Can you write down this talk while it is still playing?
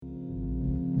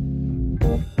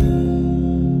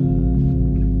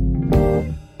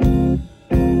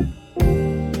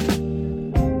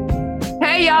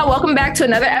y'all. Welcome back to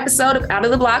another episode of Out of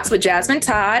the Blocks with Jasmine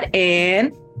Todd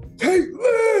and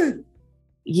Caitlin.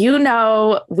 You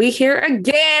know, we here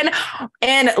again.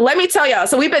 And let me tell y'all,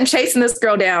 so we've been chasing this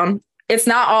girl down. It's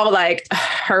not all like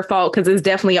her fault because it's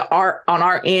definitely art on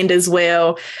our end as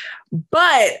well.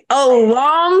 But a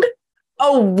long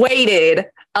awaited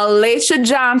Alaysha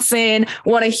Johnson,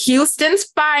 one of Houston's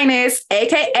finest,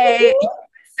 aka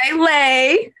Alaysha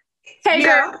Lay. Hey,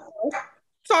 Yeah. girl.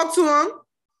 Talk to him.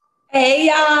 Hey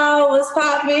y'all, what's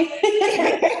poppin'?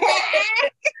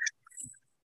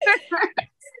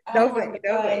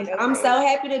 I'm so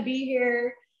happy to be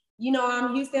here. You know,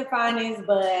 I'm Houston finest,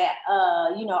 but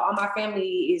all my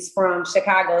family is from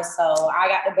Chicago, so I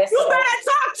got the best. You better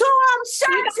talk to him. Shut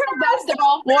The best of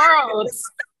all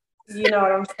worlds. You know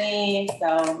what I'm saying?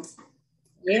 So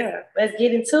yeah, let's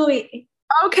get into it.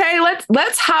 Okay,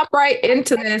 let's hop right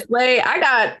into this. Lay, I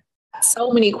got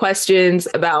so many questions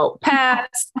about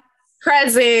past,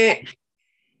 present,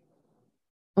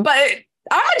 but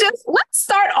let's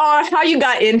start on how you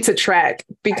got into track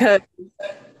because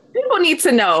people need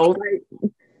to know, like,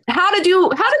 how did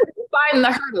you find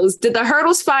the hurdles? Did the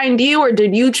hurdles find you or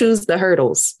did you choose the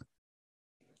hurdles?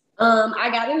 I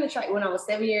got into track when I was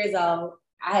 7 years old.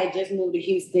 I had just moved to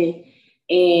Houston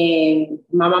and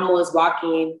my mama was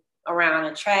walking around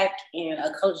a track and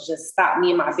a coach just stopped me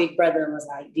and my big brother and was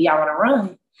like, do y'all want to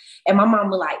run? And my mom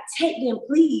was like, take them,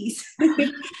 please.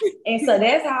 And so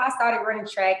that's how I started running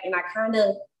track. And I kind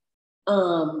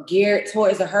of geared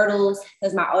towards the hurdles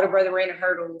because my older brother ran the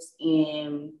hurdles.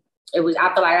 And I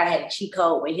felt like I had a cheat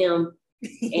code with him.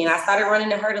 And I started running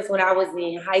the hurdles when I was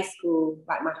in high school,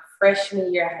 like my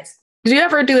freshman year of high school. Did you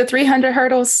ever do the 300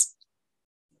 hurdles?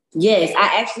 Yes,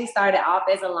 I actually started off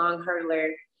as a long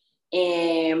hurdler.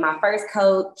 And my first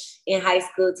coach in high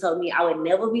school told me I would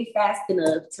never be fast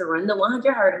enough to run the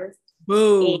 100 hurdles.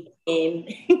 Boo. And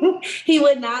he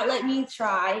would not let me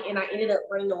try. And I ended up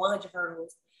running the 100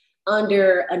 hurdles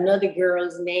under another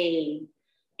girl's name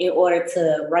in order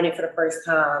to run it for the first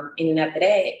time. And then after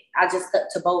that, I just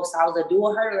stuck to both. So I was a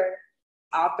dual hurdler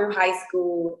all through high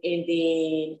school. And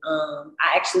then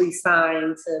I actually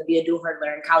signed to be a dual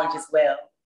hurdler in college as well.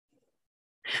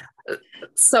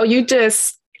 So you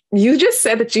just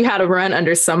said that you had to run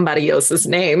under somebody else's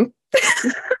name.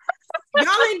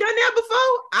 Y'all ain't done that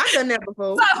before? I've done that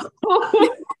before.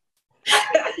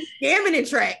 Scamming in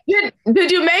track. Did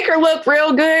you make her look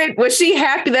real good? Was she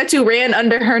happy that you ran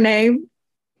under her name?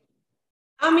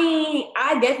 I mean,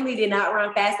 I definitely did not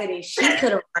run faster than she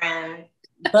could have run,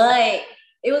 but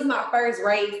it was my first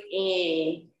race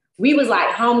and we was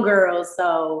like homegirls,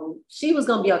 so she was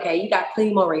gonna be okay. You got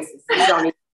plenty more races. You don't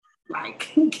need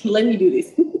let me do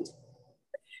this.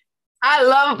 I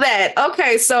love that.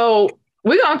 Okay, so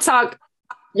we're gonna talk.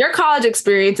 Your college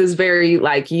experience is very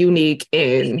unique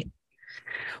and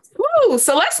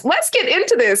so let's get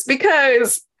into this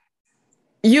because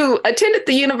you attended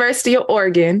the University of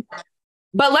Oregon,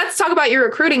 but let's talk about your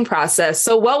recruiting process.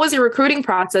 So what was your recruiting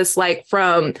process like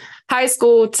from high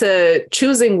school to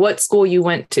choosing what school you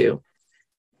went to?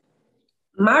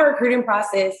 My recruiting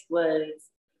process was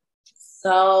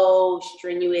so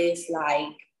strenuous.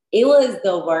 It was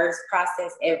the worst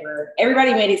process ever.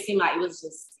 Everybody made it seem like it was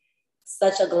just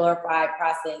such a glorified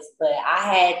process, but I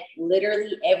had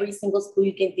literally every single school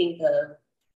you can think of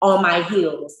on my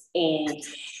heels and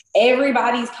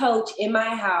everybody's coach in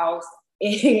my house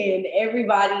and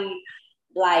everybody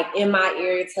in my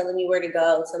area telling me where to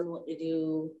go, telling me what to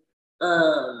do.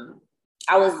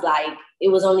 I was it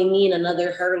was only me and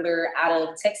another hurdler out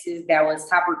of Texas that was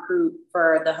top recruit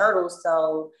for the hurdles.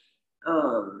 So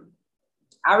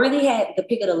I really had the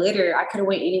pick of the litter. I could have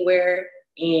went anywhere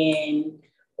and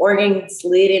Oregon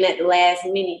slid in at the last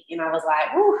minute. And I was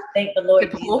like, whew, thank the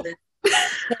Lord Jesus.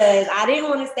 Because I didn't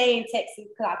want to stay in Texas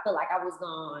because I felt like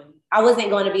I wasn't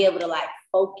going to be able to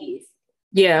focus.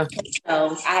 Yeah.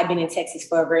 So I had been in Texas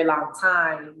for a very long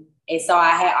time. And so I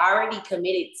had already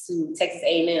committed to Texas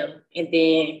A&M. And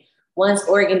then once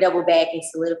Oregon doubled back and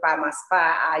solidified my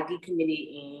spot, I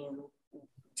decommitted and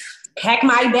packed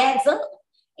my bags up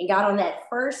and got on that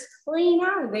first plane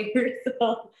out of there.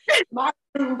 So my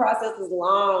recruiting process was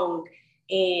long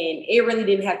and it really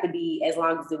didn't have to be as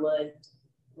long as it was.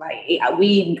 We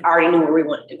already knew where we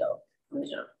wanted to go from the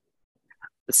jump.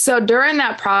 So during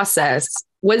that process,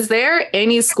 was there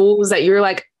any schools that you were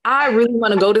like, I really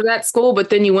want to go to that school, but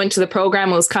then you went to the program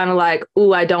and was kind of like,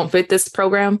 ooh, I don't fit this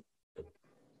program?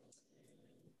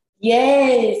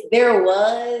 Yes, there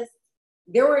was.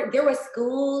 There were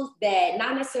schools that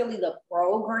not necessarily the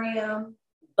program,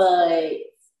 but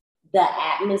the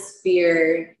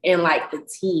atmosphere and the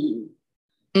team.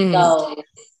 Mm-hmm. So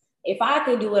if I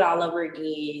could do it all over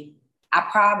again, I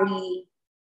probably,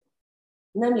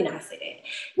 let me not say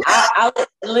that.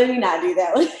 Let me not do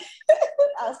that one.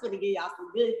 I was going to give y'all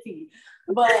some good tea.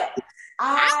 But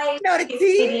I know the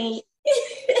tea.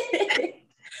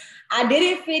 I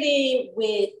didn't fit in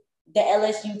with the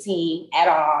LSU team at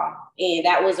all. And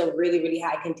that was a really, really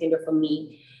high contender for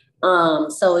me.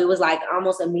 So it was like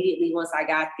almost immediately once I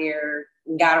got there,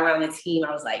 got around the team,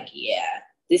 I was like, yeah,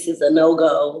 this is a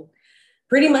no-go.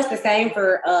 Pretty much the same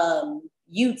for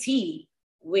UT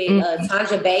with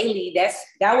Tanja Bailey.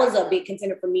 That was a big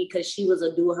contender for me because she was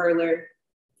a dual hurler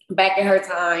back in her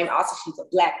time. Also, she's a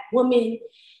Black woman.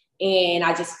 And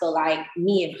I just feel like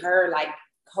me and her, like,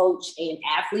 coach and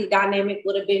athlete dynamic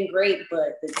would have been great,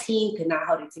 but the team could not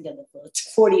hold it together for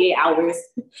 48 hours.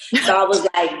 So I was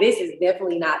like, this is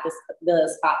definitely not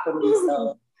the spot for me.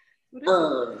 So,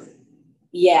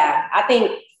 yeah, I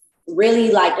think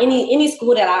really like any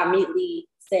school that I immediately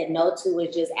said no to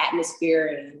was just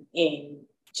atmosphere and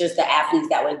just the athletes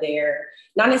that were there.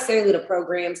 Not necessarily the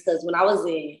programs, because when I was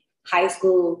in high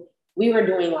school, we were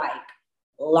doing like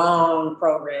long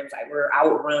programs, like where I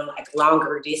would run like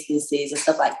longer distances and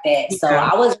stuff like that. Yeah. So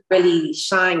I wasn't really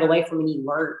shying away from any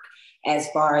work as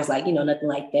far as like, nothing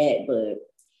like that,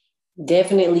 but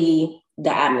definitely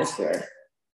the atmosphere.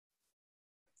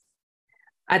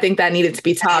 I think that needed to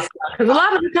be talked about because a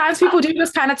lot of the times people do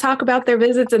just kind of talk about their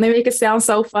visits and they make it sound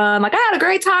so fun. Like, I had a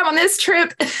great time on this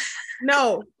trip.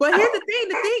 No, but here's the thing.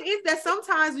 The thing is that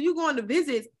sometimes when you go on the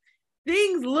visits,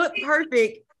 things look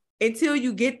perfect until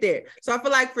you get there. So I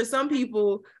feel like for some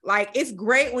people, like, it's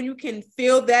great when you can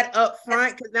feel that up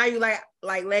front because now you like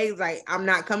Lay's like, I'm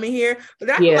not coming here. But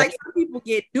I feel like some people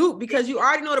get duped because you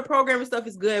already know the program and stuff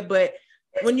is good. But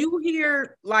when you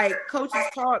hear like coaches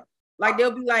talk, like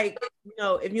they'll be like,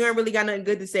 if you ain't really got nothing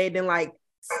good to say, then like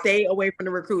stay away from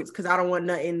the recruits because I don't want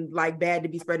nothing like bad to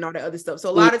be spreading all that other stuff. So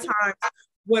a lot of times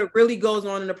what really goes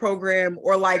on in the program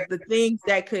or like the things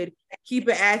that could keep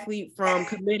an athlete from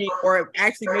committing or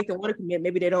actually make them want to commit,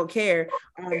 maybe they don't care.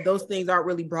 Those things aren't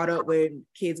really brought up when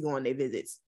kids go on their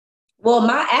visits. Well,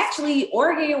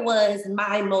 Oregon was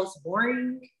my most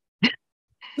boring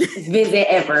visit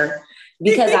ever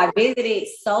because I visited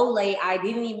so late. I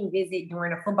didn't even visit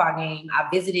during a football game. I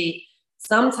visited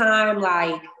sometime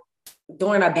like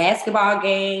during a basketball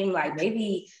game, like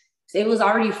maybe it was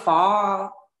already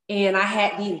fall. And I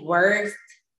had the worst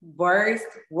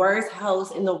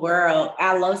host in the world.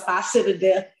 I love Sasha to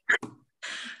death.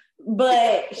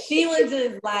 But she was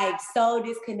just like so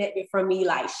disconnected from me.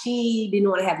 Like she didn't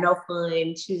want to have no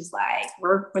fun. She was like,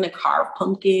 we're gonna carve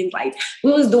pumpkins. Like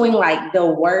we was doing like the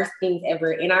worst things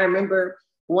ever. And I remember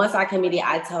once I committed,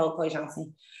 I told Coach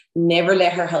Johnson, never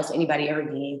let her host anybody ever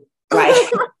again. Like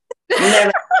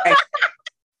never.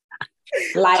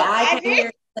 Like I came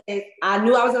here. I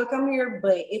knew I was gonna come here,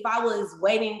 but if I was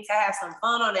waiting to have some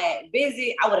fun on that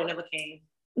visit, I would have never came.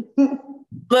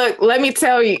 Look, let me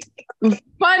tell you,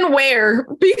 fun where?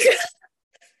 Because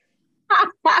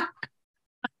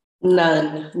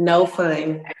no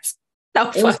fun.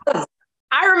 No fun.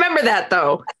 I remember that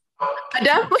though. I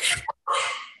definitely.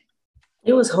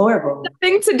 It was horrible.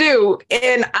 Thing to do,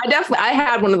 and I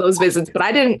had one of those visits, but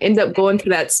I didn't end up going to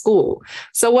that school.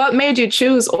 So, what made you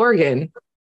choose Oregon?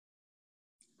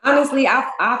 Honestly,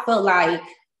 I felt like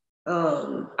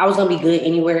I was gonna be good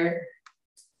anywhere.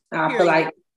 I feel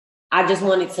like I just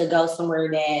wanted to go somewhere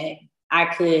that I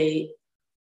could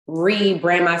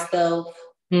rebrand myself,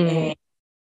 and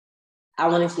I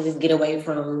wanted to just get away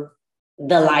from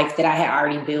the life that I had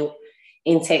already built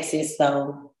in Texas.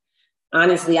 So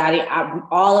honestly,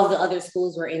 all of the other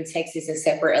schools were in Texas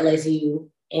except for LSU,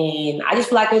 and I just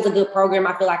feel like it was a good program.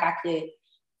 I feel like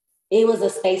it was a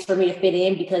space for me to fit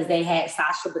in because they had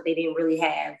Sasha, but they didn't really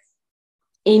have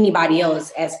anybody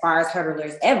else as far as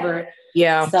hurdlers ever.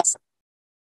 Yeah. So,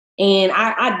 and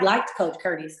I liked Coach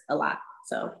Curtis a lot.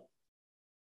 So.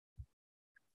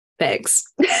 Thanks.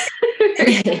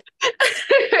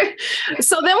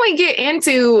 So then we get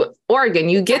into Oregon.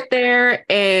 You get there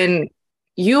and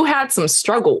you had some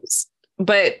struggles,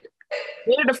 but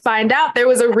later to find out there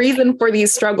was a reason for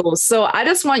these struggles. So I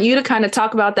just want you to kind of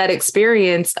talk about that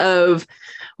experience of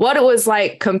what it was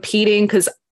like competing, because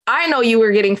I know you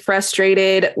were getting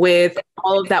frustrated with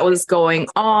all of that was going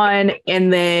on.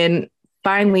 And then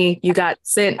finally you got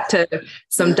sent to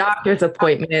some doctor's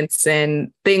appointments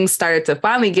and things started to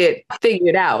finally get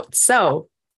figured out. So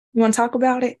you want to talk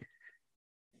about it?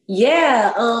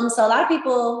 Yeah. So a lot of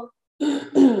people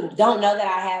don't know that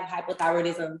I have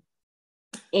hypothyroidism.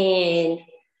 And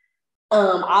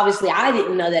obviously, I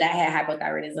didn't know that I had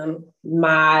hypothyroidism.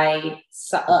 My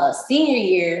senior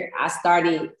year, I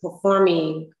started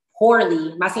performing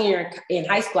poorly. My senior in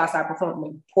high school, I started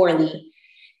performing poorly.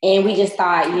 And we just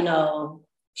thought, you know,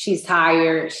 she's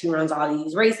tired. She runs all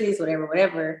these races,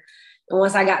 whatever. And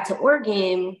once I got to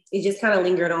Oregon, it just kind of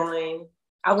lingered on.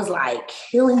 I was like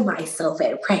killing myself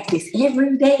at practice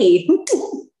every day.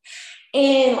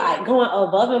 And like going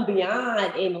above and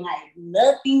beyond, and like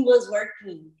nothing was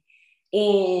working.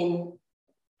 And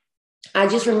I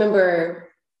just remember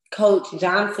Coach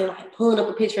Johnson like pulling up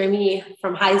a picture of me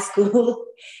from high school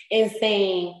and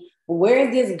saying,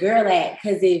 "Where's this girl at?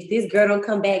 Because if this girl don't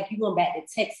come back, you going back to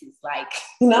Texas." Like,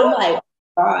 and I'm like,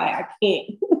 "All right, I can't.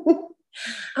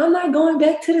 I'm not going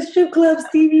back to the strip club,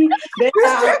 Stevie." The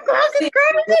strip club is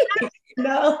crazy.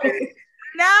 No,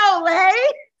 Lay.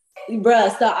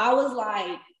 bruh. So I was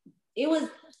like, it was,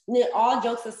 all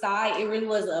jokes aside, it really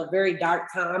was a very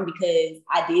dark time because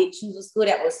I did choose a school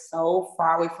that was so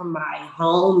far away from my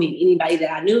home and anybody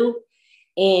that I knew.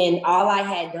 And all I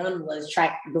had done was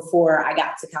track before I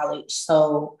got to college.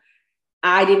 So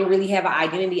I didn't really have an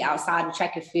identity outside of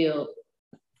track and field.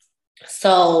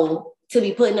 So to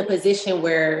be put in a position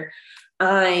where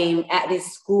I'm at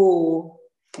this school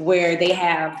where they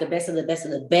have the best of the best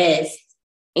of the best,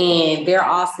 and they're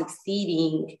all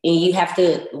succeeding, and you have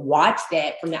to watch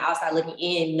that from the outside looking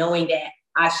in, knowing that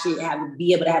I should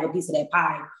be able to have a piece of that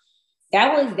pie.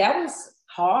 That was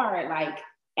hard. Like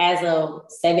as a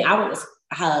I went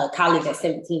to college at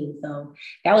 17, so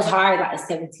that was hard. Like a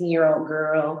 17-year-old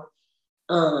girl,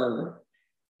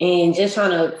 and just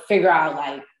trying to figure out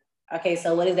like, okay,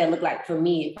 so what does that look like for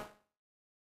me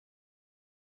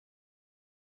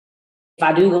if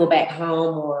I do go back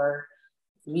home, or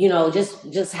you know,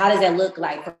 just how does that look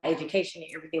like for education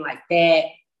and everything like that?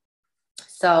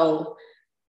 So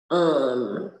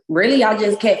really I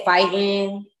just kept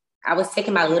fighting. I was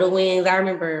taking my little wins. I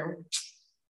remember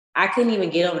I couldn't even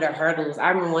get over the hurdles. I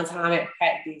remember one time at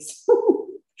practice,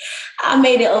 I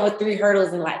made it over 3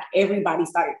 hurdles and like everybody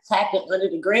started clapping under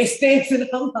the grandstands, and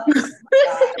I'm like, oh my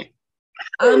God,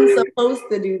 I'm supposed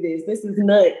to do this. This is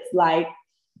nuts. Like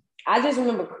I just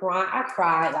remember crying. I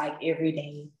cried like every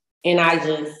day. And I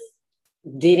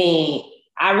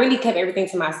really kept everything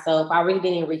to myself. I really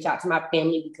didn't reach out to my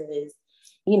family because,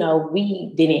 you know,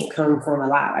 we didn't come from a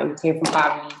lot. Like we came from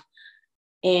poverty.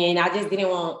 And I just didn't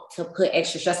want to put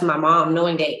extra stress on my mom,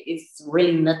 knowing that it's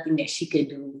really nothing that she could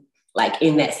do, like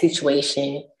in that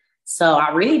situation. So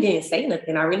I really didn't say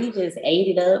nothing. I really just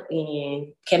ate it up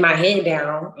and kept my head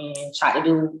down and tried to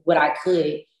do what I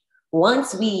could.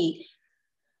 Once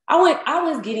I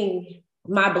was getting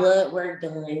my blood work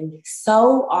done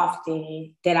so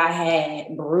often that I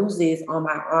had bruises on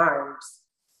my arms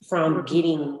from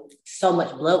getting so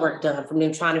much blood work done, from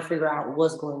them trying to figure out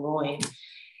what's going on.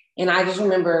 And I just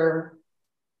remember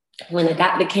when the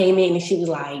doctor came in and she was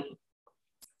like,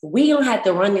 "We don't have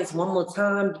to run this one more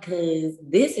time because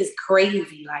this is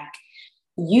crazy. Like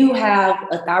you have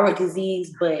a thyroid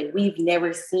disease, but we've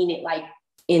never seen it like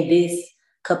in this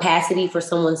capacity for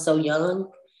someone so young.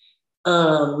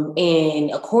 And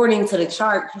according to the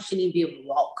chart, you shouldn't even be able to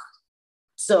walk.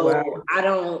 So wow. I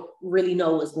don't really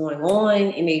know what's going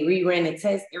on." And they reran the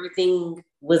test. Everything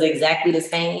was exactly the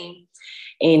same.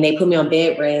 And they put me on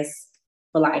bed rest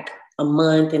for like a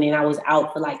month. And then I was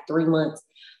out for like 3 months.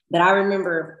 But I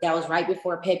remember that was right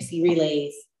before Pepsi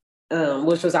Relays,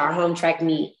 which was our home track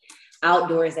meet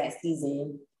outdoors that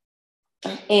season.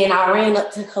 And I ran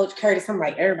up to Coach Curtis. I'm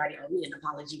like, everybody owe me an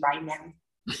apology right now.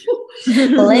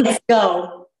 Let's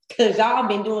go. Because y'all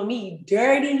been doing me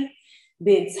dirty,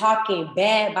 been talking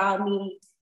bad about me,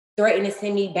 threatening to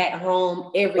send me back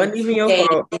home every Wasn't even your day.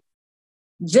 fault.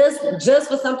 Just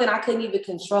for something I couldn't even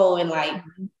control. And like,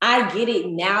 I get it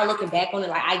now looking back on it,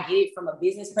 like I get it from a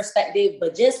business perspective,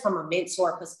 but just from a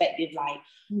mentor perspective, like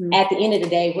at the end of the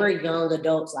day, we're young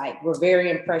adults, like we're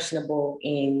very impressionable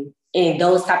in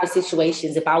those type of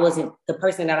situations. If I wasn't the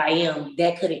person that I am,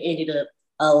 that could have ended up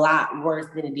a lot worse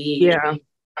than it did. Yeah.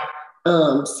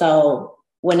 So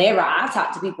whenever I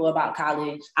talk to people about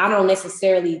college, I don't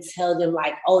necessarily tell them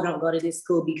like, "Oh, don't go to this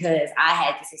school because I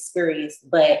had this experience,"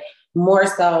 but more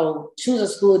so choose a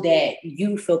school that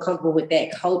you feel comfortable with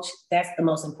that coach. That's the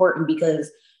most important, because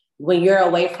when you're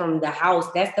away from the house,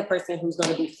 that's the person who's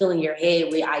going to be filling your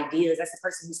head with ideas. That's the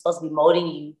person who's supposed to be molding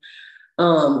you,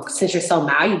 since you're so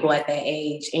malleable at that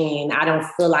age. And I don't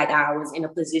feel like I was in a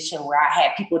position where I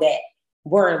had people that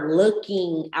were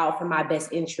looking out for my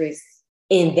best interests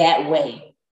in that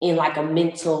way, in like a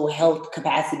mental health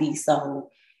capacity.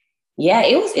 So yeah,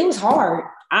 it was hard.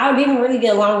 I didn't really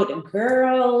get along with the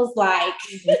girls. Like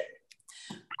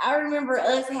I remember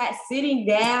us sitting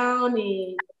down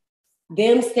and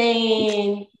them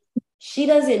saying she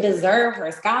doesn't deserve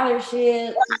her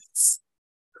scholarship.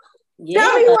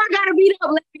 Tell me who I gotta beat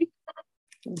up, lady.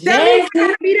 Tell me who I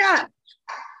gotta beat up.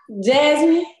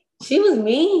 Jasmine. She was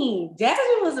mean.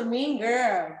 Jasmine was a mean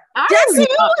girl. I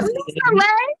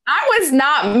was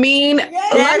not mean.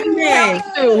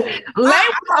 Jasmine. Lay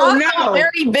was also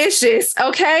very vicious,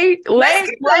 okay? Lay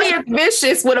is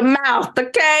vicious with a mouth,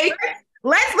 okay?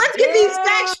 Let's get these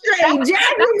facts straight. Jasmine,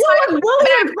 you was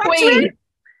bullying freshmen.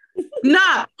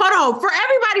 Nah, hold on. For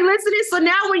everybody listening, so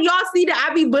now when y'all see that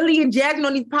I be bullying Jasmine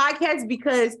on these podcasts,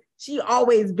 because she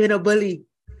always been a bully.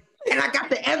 And I got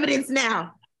the evidence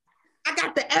now. I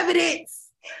got the evidence.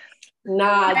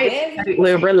 Nah,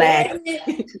 relax.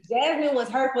 Jasmine was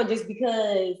hurtful just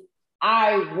because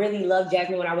I really loved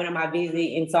Jasmine when I went on my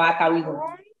visit. And so I thought we were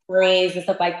friends and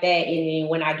stuff like that. And then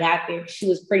when I got there, she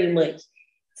was pretty much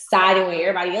siding with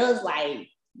everybody else, like,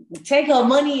 take her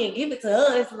money and give it to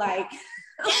us. Like,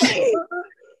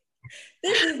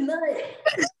 this is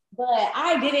nuts. But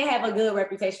I didn't have a good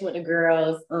reputation with the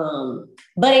girls.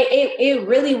 But it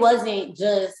really wasn't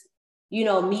just,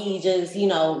 me just,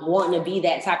 wanting to be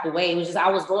that type of way. It was just, I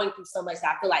was going through so much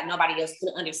that I feel like nobody else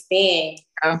could understand.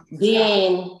 Oh.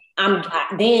 Then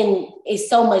it's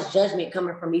so much judgment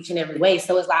coming from each and every way.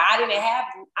 So it's like, I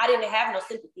didn't have no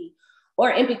sympathy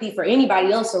or empathy for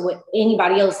anybody else or what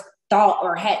anybody else thought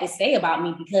or had to say about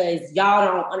me, because y'all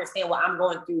don't understand what I'm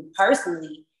going through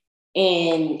personally.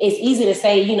 And it's easy to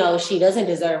say, she doesn't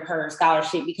deserve her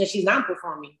scholarship because she's not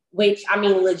performing, which, I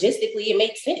mean, logistically, it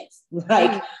makes sense.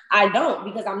 Like, I don't,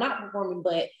 because I'm not performing.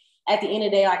 But at the end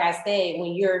of the day, like I said,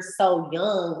 when you're so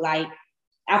young, like,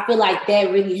 I feel like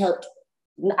that really helped.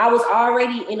 I was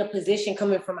already in a position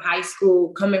coming from high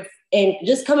school, coming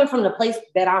from the place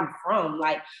that I'm from,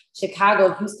 like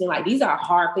Chicago, Houston, like, these are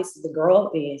hard places to grow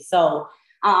up in. So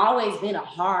I always been a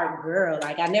hard girl.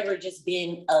 Like, I never just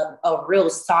been a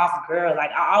real soft girl. Like,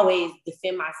 I always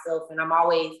defend myself, and I'm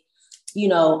always,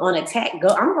 on attack.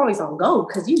 I'm always on go,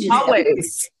 because you just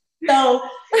always. So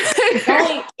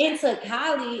going into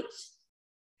college,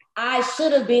 I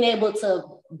should have been able to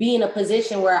be in a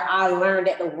position where I learned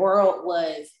that the world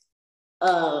was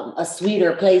a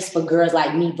sweeter place for girls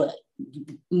like me. But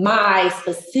my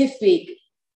specific,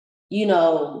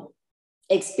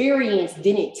 experience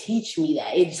didn't teach me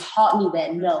that. It taught me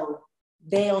that no,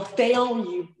 they own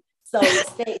you. So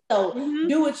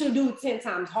do what you do 10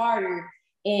 times harder.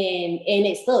 And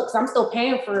it sucks. I'm still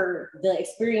paying for the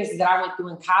experiences that I went through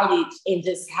in college and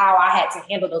just how I had to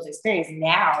handle those experiences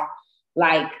now.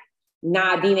 Like,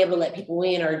 not being able to let people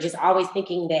in, or just always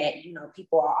thinking that,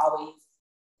 people are always,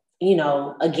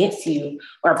 against you,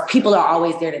 or people are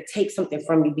always there to take something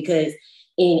from you, because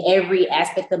in every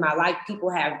aspect of my life, people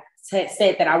have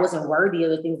said that I wasn't worthy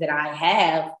of the things that I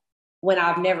have, when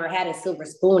I've never had a silver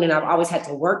spoon and I've always had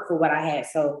to work for what I had.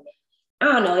 So I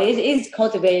don't know, it's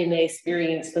cultivating the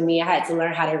experience for me. I had to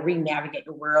learn how to re-navigate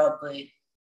the world. But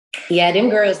yeah, them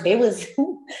girls, them was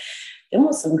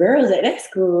some girls at that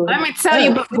school. Let me tell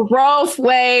you, growth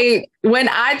way, when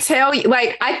I tell you,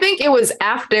 like, I think it was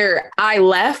after I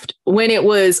left when it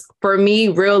was for me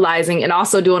realizing, and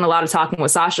also doing a lot of talking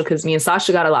with Sasha, because me and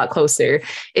Sasha got a lot closer,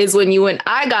 is when you and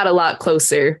I got a lot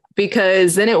closer,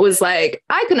 because then it was like,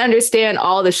 I can understand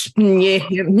all the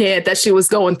that she was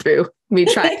going through, me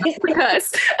trying to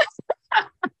cuss.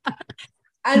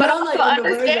 I know, I'm like on the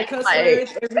verge of cuss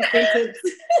words every sentence.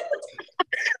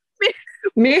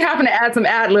 Me having to add some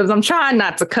ad libs. I'm trying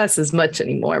not to cuss as much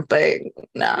anymore, but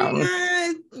no.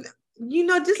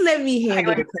 Just let me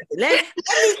handle the cussing. Let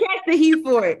me catch the heat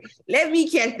for it. Let me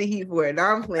catch the heat for it. No,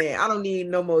 I'm playing. I don't need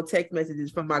no more text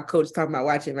messages from my coach talking about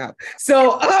watching out.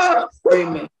 So,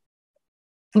 but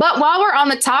while we're on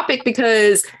the topic,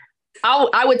 because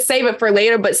I would save it for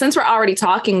later, but since we're already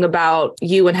talking about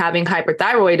you and having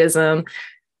hyperthyroidism,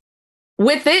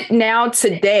 with it now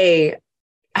today,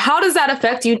 how does that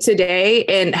affect you today,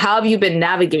 and how have you been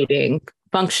navigating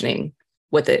functioning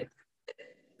with it?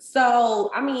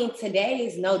 So, I mean, today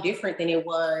is no different than it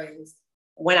was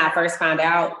when I first found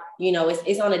out.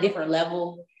 It's on a different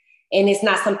level, and it's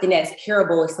not something that's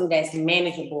curable. It's something that's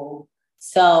manageable.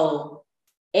 So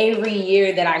every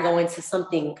year that I go into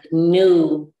something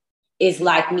new is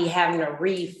like me having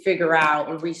to figure out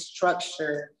and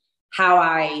restructure how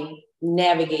I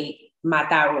navigate my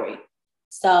thyroid.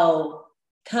 So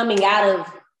coming out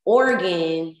of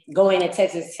Oregon, going to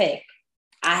Texas Tech,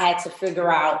 I had to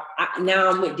figure out,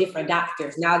 now I'm with different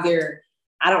doctors. Now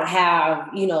I don't have,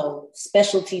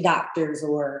 specialty doctors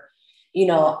or,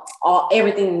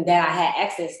 everything that I had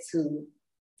access to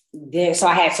there. So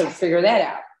I had to figure that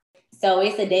out. So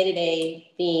it's a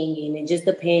day-to-day thing, and it just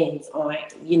depends on,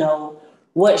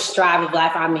 what strive of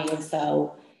life I'm in.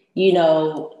 So,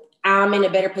 I'm in a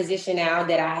better position now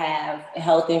that I have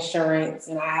health insurance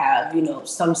and I have, you know,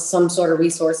 some sort of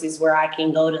resources where I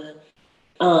can go to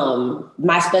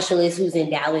my specialist who's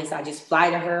in Dallas. I just fly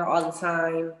to her all the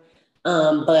time.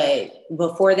 But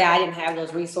before that, I didn't have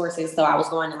those resources. So I was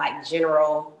going to like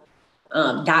general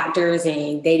doctors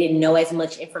and they didn't know as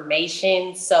much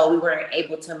information. So we weren't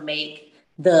able to make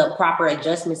the proper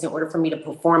adjustments in order for me to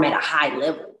perform at a high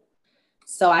level.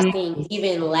 So I think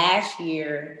even last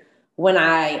year when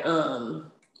I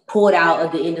pulled out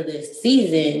at the end of this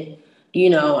season, you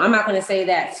know, I'm not going to say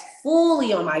that's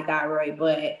fully on my thyroid,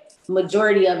 but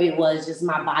majority of it was just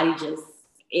my body just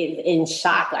in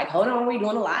shock. Like, hold on, we're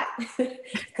doing a lot.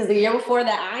 Because the year before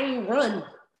that, I ain't run.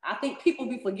 I think people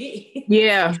be forgetting.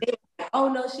 Yeah. Oh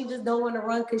no, she just don't want to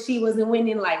run because she wasn't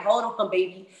winning. Like, hold on,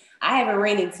 baby. I haven't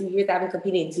ran in 2 years. I haven't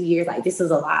competed in 2 years. Like, this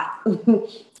is a lot. And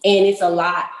it's a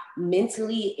lot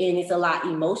mentally and it's a lot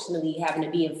emotionally having to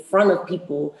be in front of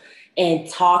people and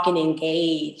talk and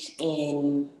engage.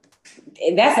 And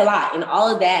that's a lot. And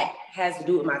all of that has to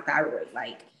do with my thyroid.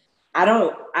 Like, I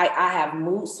have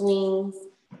mood swings.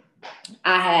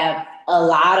 I have a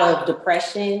lot of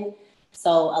depression.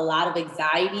 So a lot of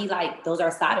anxiety, like those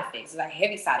are side effects, like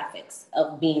heavy side effects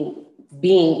of being,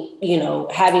 you know,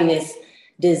 having this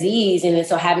disease. And then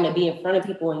so having to be in front of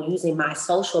people and using my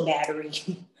social battery,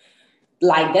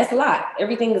 like that's a lot.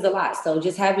 Everything is a lot. So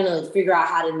just having to figure out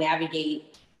how to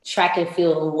navigate track and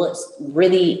field and what's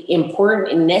really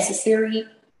important and necessary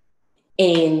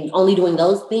and only doing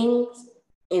those things.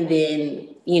 And then,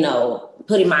 you know,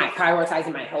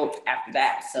 prioritizing my health after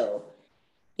that. So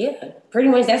yeah, pretty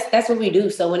much that's what we do.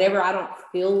 So whenever I don't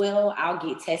feel well, I'll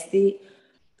get tested.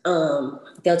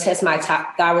 They'll test my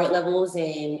top thyroid levels,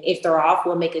 and if they're off,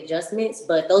 we'll make adjustments.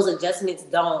 But those adjustments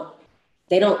don't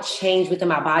change within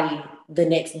my body the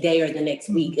next day or the next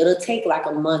week. It'll take like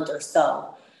a month or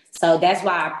so. So that's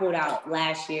why I pulled out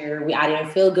last year. I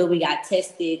didn't feel good. We got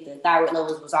tested. The thyroid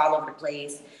levels was all over the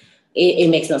place. It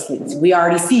makes no sense. We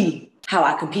already see how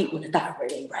I compete when the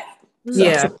thyroid ain't right. So,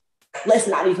 Yeah. let's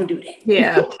not even do that.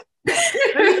 Yeah.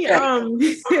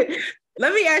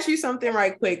 Let me ask you something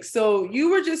right quick. So you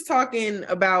were just talking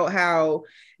about how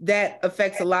that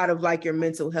affects a lot of like your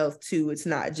mental health too. It's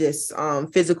not just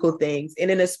physical things.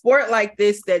 And in a sport like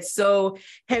this that's so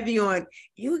heavy on,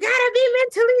 you gotta be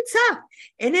mentally tough.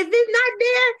 And if it's not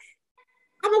there,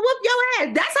 I'm gonna whoop your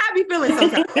ass. That's how I be feeling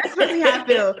sometimes. That's really how I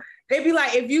feel. They be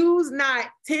like, if you's not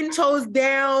 10 toes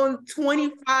down,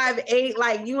 25-8,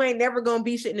 like you ain't never gonna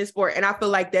be shit in this sport. And I feel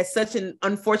like that's such an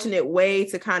unfortunate way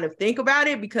to kind of think about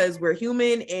it because we're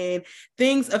human and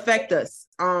things affect us.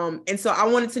 And so I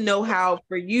wanted to know how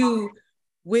for you,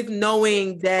 with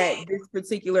knowing that this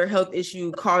particular health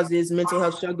issue causes mental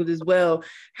health struggles as well,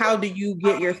 how do you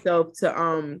get yourself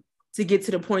to get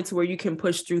to the point to where you can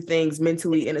push through things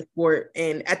mentally in a sport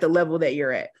and at the level that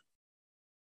you're at?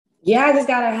 Yeah, I just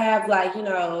gotta have like, you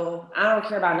know, I don't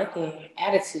care about nothing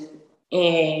attitude.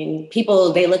 And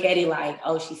people, they look at it like,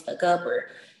 oh, she's stuck up or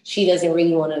she doesn't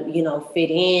really want to, you know,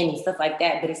 fit in and stuff like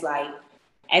that. But it's like,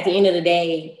 at the end of the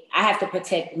day, I have to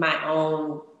protect my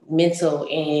own mental.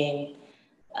 And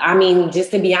I mean,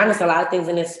 just to be honest, a lot of things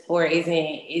in this sport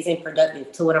isn't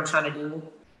productive to what I'm trying to do.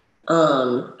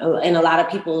 And a lot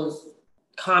of people's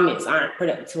comments aren't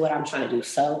productive to what I'm trying to do.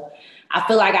 So I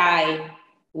feel like I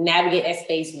navigate that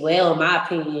space well, in my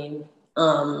opinion,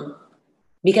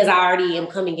 because I already am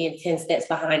coming in 10 steps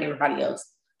behind everybody else.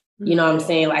 You know what I'm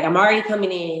saying? Like I'm already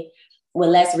coming in with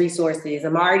less resources.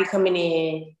 I'm already coming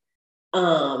in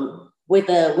with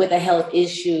a health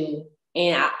issue.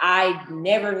 And I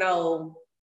never know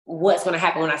what's going to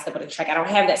happen when I step on the track. I don't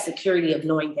have that security of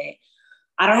knowing that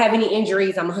I don't have any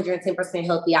injuries. I'm 110%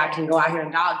 healthy. I can go out here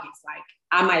and dog this. Like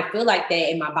I might feel like that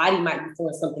and my body might be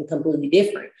feeling something completely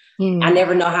different. I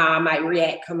never know how I might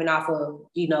react coming off of,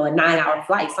 you know, a 9-hour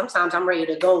flight. Sometimes I'm ready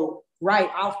to go right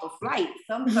off the flight.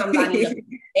 Sometimes I need a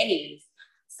few days.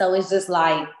 So it's just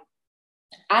like,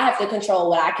 I have to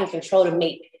control what I can control to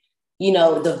make, you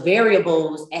know, the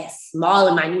variables as small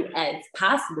and minute as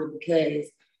possible because,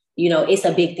 you know, it's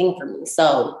a big thing for me.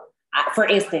 So for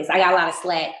instance, I got a lot of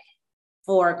slack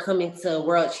for coming to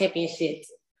World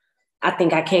Championships. I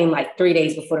think I came like 3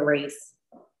 days before the race.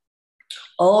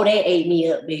 Oh, they ate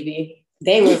me up, baby.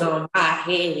 They was on my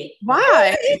head.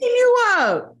 Why? Eating you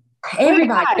up?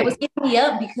 Everybody was eating me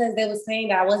up because they was saying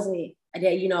that I wasn't,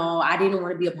 that, you know, I didn't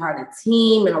want to be a part of the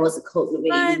team and I wasn't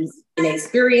cultivating an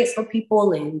experience for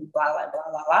people and blah, blah,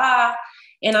 blah, blah, blah.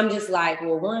 And I'm just like,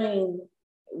 well,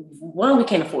 one, we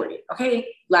can't afford it, okay?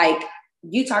 Like,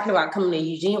 you talking about coming to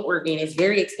Eugene, Oregon, it's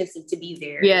very expensive to be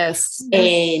there. Yes.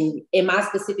 And in my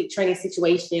specific training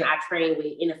situation, I train with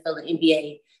NFL and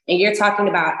NBA. And you're talking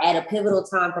about at a pivotal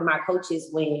time for my coaches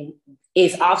when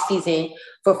it's off season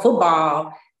for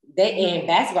football and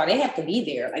basketball, they have to be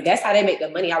there. Like that's how they make the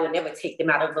money. I would never take them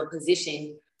out of a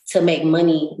position to make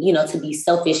money, you know, to be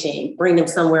selfish and bring them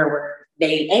somewhere where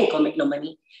they ain't gonna make no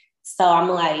money. So I'm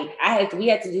like, we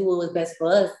had to do what was best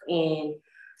for us. And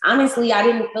honestly, I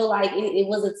didn't feel like it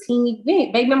was a team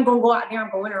event. Baby, I'm gonna go out there, I'm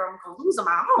gonna win or I'm gonna lose on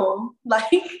my own. Like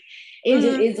it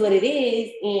just is what it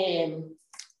is. And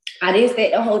I didn't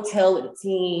stay at the hotel with the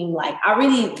team. Like I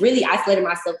really, really isolated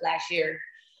myself last year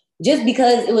just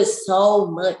because it was so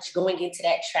much going into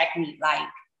that track meet. Like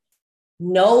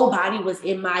nobody was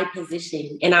in my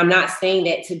position. And I'm not saying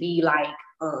that to be like,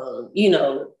 you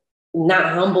know,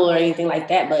 not humble or anything like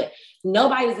that, but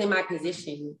nobody was in my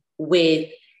position with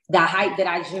the hype that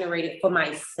I generated for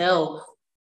myself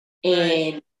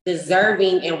and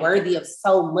deserving and worthy of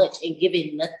so much and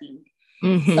giving nothing.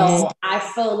 Mm-hmm. So I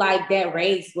feel like that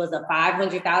race was a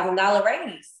 $500,000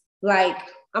 race. Like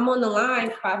I'm on the line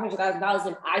for $500,000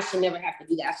 and I should never have to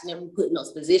do that. I should never be put in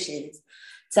those positions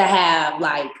to have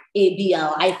like it be a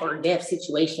life or death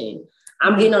situation.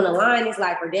 I'm getting on the line, it's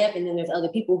life or death. And then there's other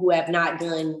people who have not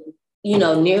done, you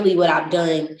know, nearly what I've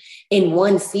done in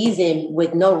one season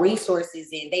with no resources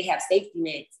and they have safety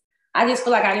nets. I just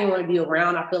feel like I didn't want to be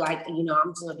around. I feel like, you know,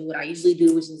 I'm just going to do what I usually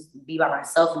do, which is be by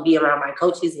myself and be around my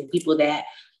coaches and people that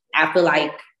I feel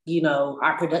like, you know,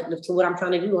 are productive to what I'm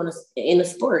trying to do in the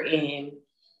sport. And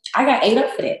I got ate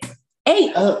up for that.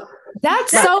 Ate up.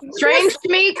 That's so strange to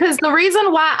me because the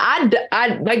reason why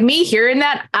I like me hearing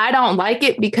that, I don't like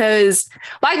it because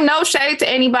like no shade to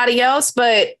anybody else,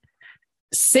 but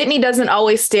Sydney doesn't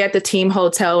always stay at the team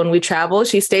hotel when we travel.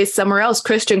 She stays somewhere else.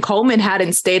 Christian Coleman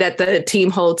hadn't stayed at the team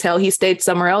hotel. He stayed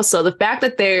somewhere else. So the fact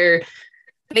that they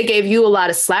gave you a lot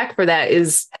of slack for that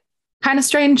is kind of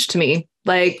strange to me.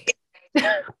 Like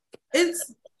I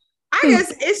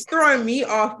guess it's throwing me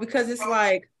off because it's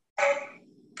like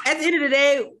at the end of the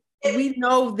day, we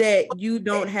know that you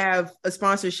don't have a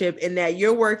sponsorship and that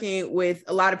you're working with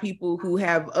a lot of people who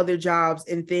have other jobs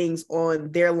and things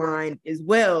on their line as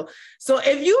well. So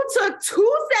if you took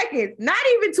 2 seconds, not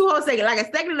even 2 whole seconds, like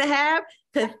a second and a half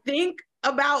to think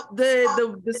about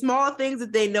the small things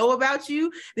that they know about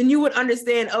you, then you would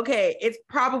understand, okay, it's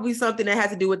probably something that has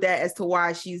to do with that as to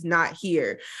why she's not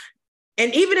here.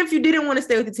 And even if you didn't want to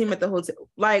stay with the team at the hotel,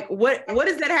 like what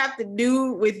does that have to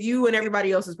do with you and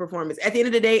everybody else's performance? At the end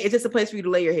of the day, it's just a place for you to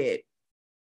lay your head.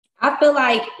 I feel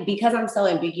like because I'm so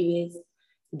ambiguous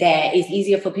that it's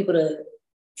easier for people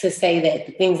to say that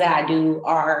the things that I do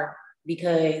are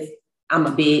because I'm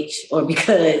a bitch or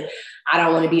because I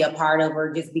don't want to be a part of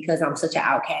or just because I'm such an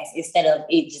outcast instead of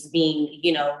it just being,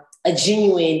 you know, a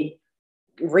genuine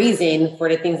reason for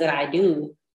the things that I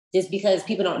do. Just because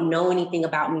people don't know anything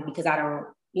about me because I don't,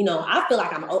 you know, I feel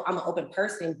like I'm an open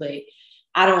person, but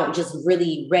I don't just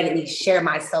really readily share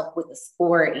myself with the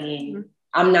sport. And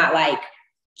I'm not like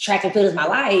track and field is my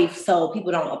life. So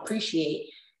people don't appreciate,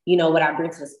 you know, what I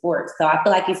bring to the sport. So I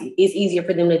feel like it's easier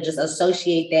for them to just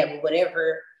associate that with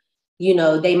whatever, you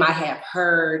know, they might have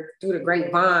heard through the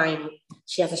grapevine.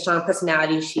 She has a strong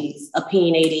personality. She's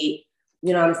opinionated.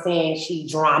 You know what I'm saying? She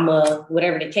drama,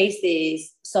 whatever the case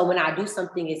is. So when I do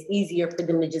something, it's easier for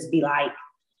them to just be like,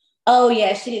 oh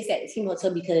yeah, she didn't stay at the team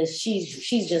hotel because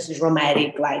she's just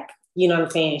dramatic. Like, you know what I'm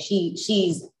saying?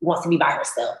 She's wants to be by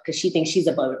herself because she thinks she's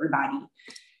above everybody.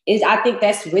 I think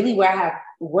that's really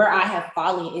where I have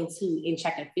fallen into in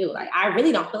track and field. Like I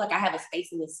really don't feel like I have a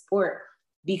space in this sport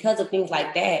because of things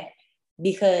like that,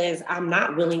 because I'm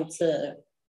not willing to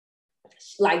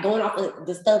like going off of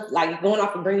the stuff, like going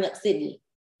off and bringing up Sydney.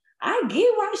 I get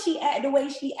why she act the way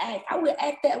she act. I would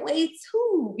act that way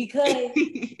too, because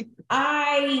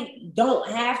I don't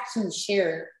have to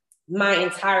share my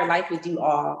entire life with you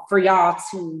all for y'all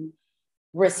to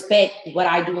respect what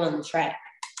I do on the track.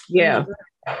 Yeah.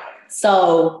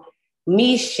 So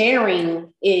me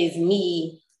sharing is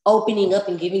me opening up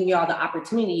and giving y'all the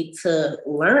opportunity to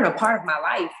learn a part of my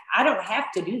life. I don't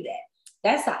have to do that.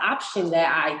 That's an option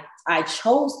that I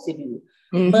chose to do.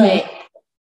 Mm-hmm. But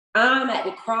I'm at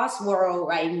the crossroad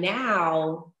right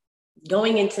now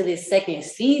going into this second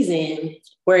season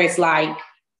where it's like,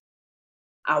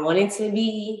 I wanted to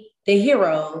be the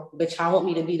hero, but y'all want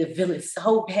me to be the villain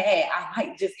so bad. I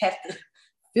might just have to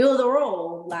fill the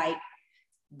role. Like,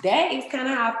 that is kind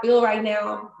of how I feel right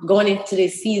now going into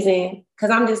this season. Cause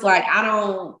I'm just like, I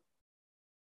don't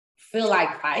feel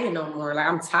like fighting no more. Like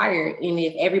I'm tired. And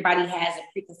if everybody has a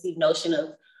preconceived notion of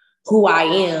who I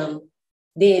am,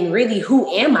 then really who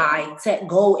am I to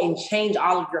go and change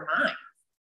all of your mind?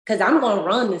 Because I'm going to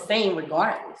run the same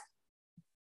regardless.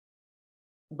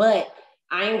 But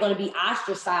I ain't going to be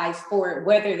ostracized for it,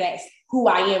 whether that's who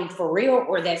I am for real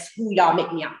or that's who y'all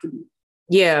make me out to be.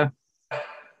 Yeah.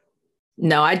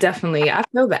 No, I feel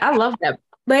that. I love that.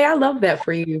 Lay, I love that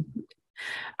for you.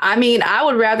 I mean, I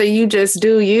would rather you just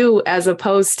do you as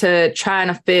opposed to trying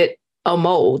to fit a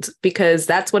mold, because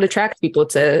that's what attracts people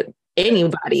to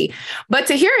anybody. But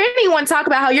to hear anyone talk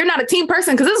about how you're not a team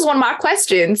person, because this is one of my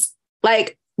questions,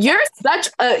 like,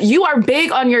 you are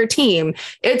big on your team.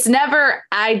 It's never,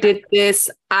 I did this,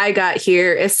 I got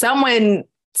here. If someone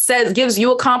gives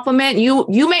you a compliment,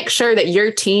 you make sure that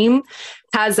your team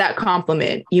has that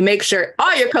compliment. You make sure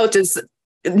all your coaches,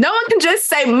 no one can just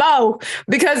say Mo,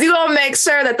 because you're going to make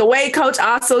sure that the weight coach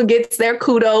also gets their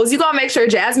kudos. You're going to make sure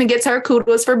Jasmine gets her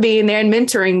kudos for being there and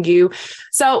mentoring you.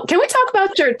 So can we talk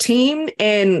about your team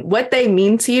and what they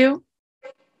mean to you?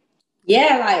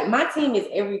 Yeah, like my team is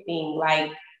everything.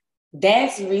 Like,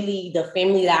 that's really the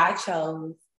family that I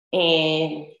chose.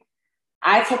 And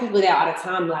I tell people that all the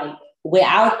time, like,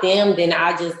 without them, then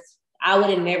I would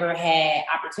have never had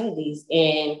opportunities.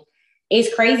 And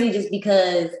it's crazy just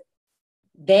because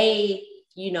they,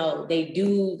 they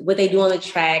do what they do on the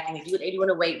track and they do what they do in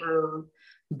the weight room.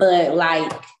 But like,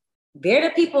 they're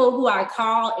the people who I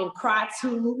call and cry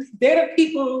to. They're the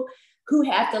people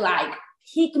who have to like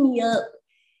pick me up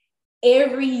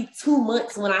every 2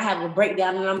 months when I have a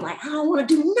breakdown and I'm like, I don't want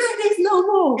to do none of this no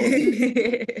more.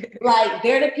 Like,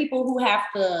 they're the people who have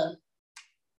to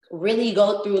really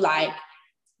go through like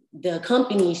the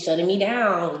company shutting me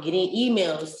down, getting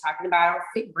emails, talking about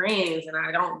fit brands and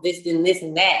I don't this and this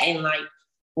and that. And like,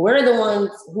 we're the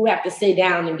ones who have to sit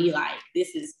down and be like,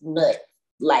 this is nuts.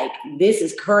 Like, this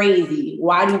is crazy.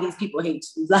 Why do these people hate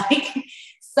you? Like,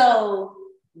 so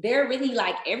they're really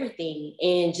like everything.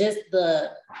 And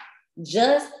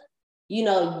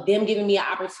them giving me an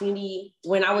opportunity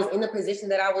when I was in the position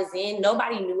that I was in,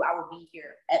 nobody knew I would be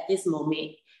here at this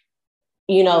moment,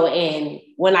 and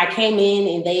when I came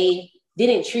in and they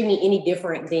didn't treat me any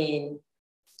different than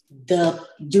the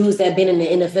dudes that have been in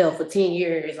the NFL for 10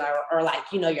 years or like,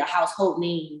 your household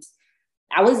names.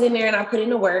 I was in there and I put in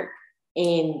the work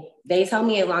and they told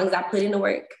me as long as I put in the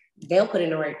work, they'll put in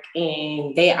the work,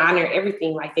 and they honor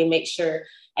everything. Like, they make sure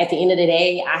at the end of the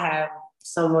day, I have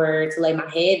somewhere to lay my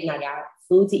head and I got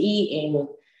food to eat and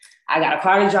I got a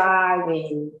car to drive.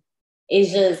 And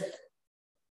it's just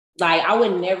like, I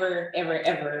would never, ever,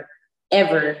 ever,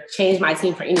 ever change my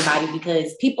team for anybody,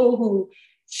 because people who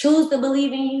choose to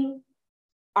believe in you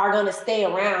are going to stay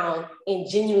around and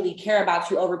genuinely care about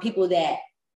you over people that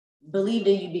believed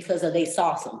in you because they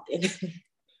saw something.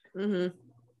 Mm-hmm.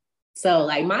 So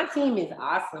like, my team is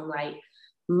awesome. Like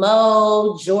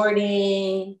Mo,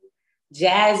 Jordan,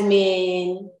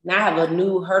 Jasmine, now I have a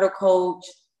new hurdle coach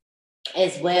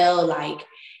as well. Like,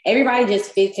 everybody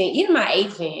just fits in. Even my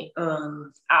agent,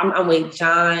 I'm with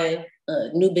John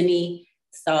Newbany.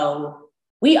 So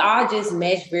we all just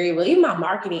mesh very well. Even my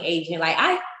marketing agent,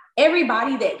 like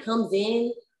everybody that comes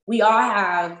in, we all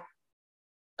have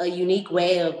a unique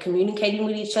way of communicating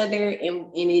with each other.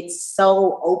 And it's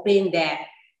so open that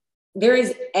there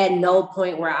is at no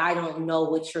point where I don't know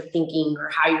what you're thinking or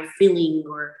how you're feeling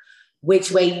or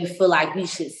which way you feel like we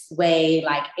should sway.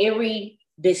 Like, every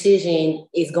decision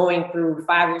is going through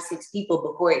 5 or 6 people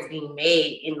before it's being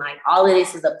made. And like, all of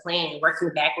this is a plan working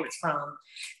backwards from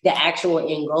the actual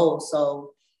end goal.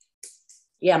 So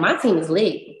yeah, my team is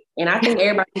lit. And I think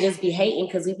everybody just be hating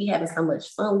because we be having so much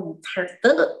fun. We turned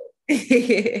up.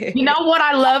 You know what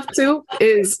I love too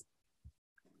is,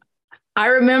 I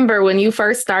remember when you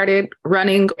first started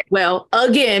running well,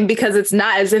 again, because it's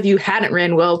not as if you hadn't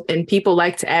ran well, and people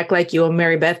like to act like you and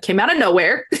Mary Beth came out of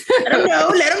nowhere. Let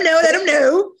them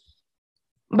know.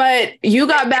 But you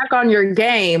got back on your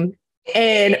game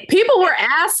and people were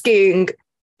asking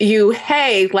you,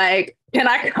 hey, like, can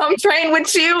I come train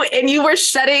with you? And you were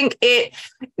shutting it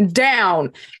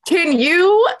down. Can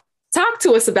you talk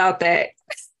to us about that?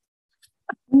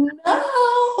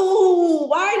 No.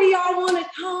 Why do y'all want to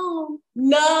come?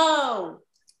 No.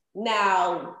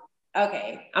 Now,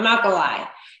 okay, I'm not gonna lie.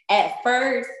 At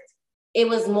first, it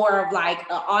was more of like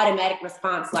an automatic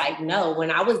response, like, no.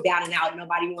 When I was down and out,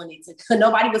 nobody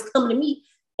was coming to me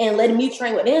and letting me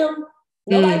train with them.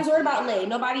 Nobody was worried about Lay.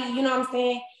 Nobody, you know what I'm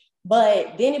saying?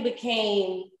 But then it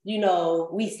became,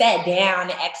 we sat down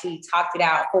and actually talked it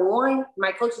out. For one,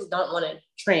 my coaches don't want to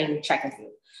train track and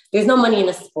field. There's no money in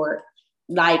the sport.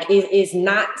 Like, it's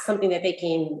not something that they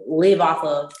can live off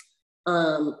of.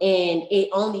 And it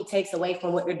only takes away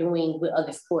from what they're doing with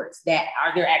other sports that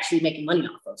they're actually making money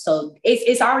off of. So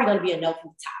it's already going to be a no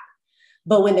from the top.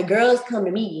 But when the girls come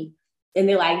to me and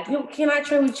they're like, can I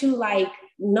train with you? Like,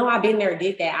 no, I've been there,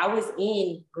 did that. I was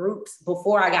in groups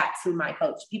before I got to my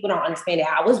coach. People don't understand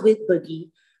that. I was with Boogie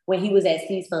when he was at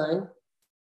CSUN.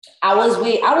 I was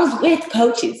with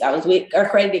coaches. I was with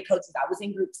accredited coaches. I was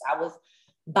in groups. I was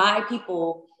by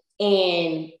people,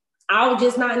 and I was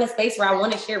just not in a space where I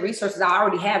want to share resources. I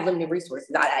already have limited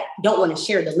resources. I don't want to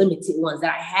share the limited ones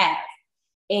that I have.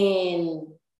 And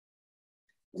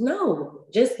no,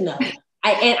 just no.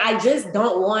 I just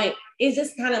don't want, it's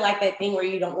just kind of like that thing where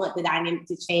you don't want the dynamic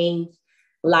to change.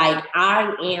 Like,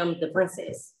 I am the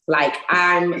princess. Like,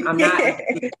 I'm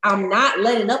not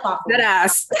letting up off of that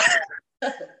ass.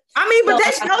 I mean, but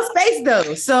that's your space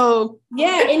though. So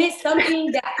yeah, and it's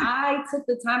something that I took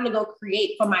the time to go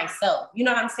create for myself. You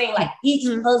know what I'm saying? Like, each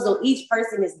puzzle, each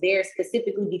person is there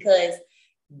specifically because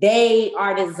they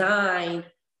are designed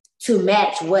to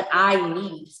match what I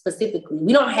need specifically.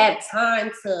 We don't have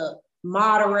time to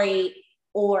moderate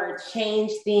or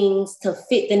change things to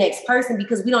fit the next person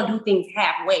because we don't do things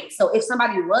halfway. So if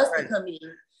somebody was to come in,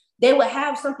 they would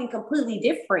have something completely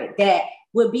different that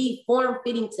would be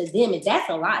form-fitting to them. And that's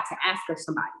a lot to ask of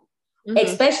somebody,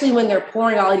 especially when they're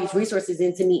pouring all of these resources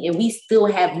into me and we still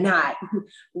have not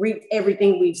reaped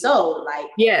everything we've sowed. Like,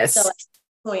 yes. So at this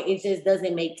point, it just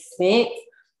doesn't make sense.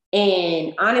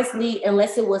 And honestly,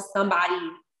 unless it was somebody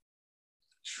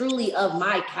truly of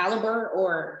my caliber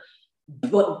or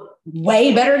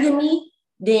way better than me,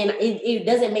 then it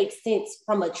doesn't make sense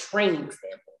from a training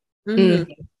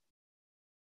standpoint.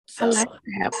 So, I like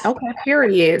that. Okay,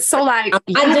 period. So, like,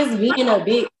 I'm just being a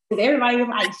bit, because everybody was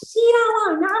like, she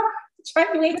don't want to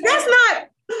train.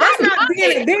 That's not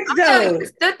being a bitch though. I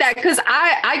understood that because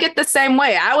I get the same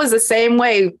way. I was the same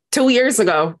way 2 years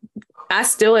ago. I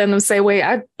still am the same way.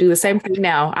 I do the same thing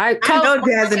now. I know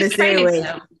Jazz in the same way.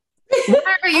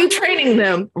 Why are you training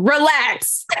them?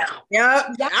 Relax. Yep.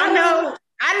 I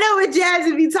know what Jazz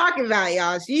would be talking about,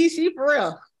 y'all. She for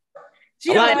real.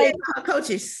 She don't like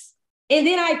coaches. And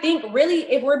then I think really,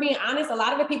 if we're being honest, a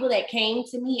lot of the people that came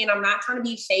to me, and I'm not trying to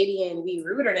be shady and be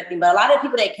rude or nothing, but a lot of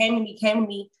people that came to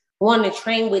me wanting to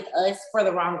train with us for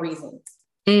the wrong reasons.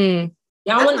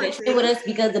 Y'all wanted to train with us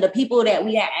because of the people that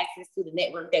we had access to, the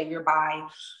network that we were buying,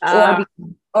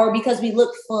 or because we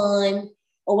look fun,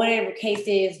 or whatever the case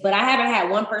is. But I haven't had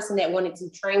one person that wanted to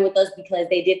train with us because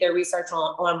they did their research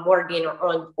on Morgan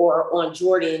or on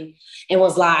Jordan and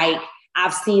was like,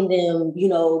 I've seen them,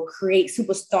 create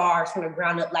superstars from the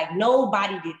ground up. Like,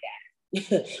 nobody did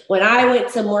that. When I went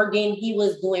to Morgan, he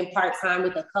was doing part-time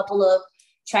with a couple of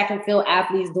track and field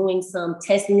athletes, doing some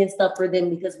testing and stuff for them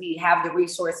because we have the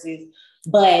resources.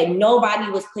 But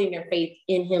nobody was putting their faith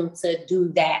in him to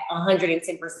do that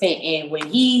 110%. And when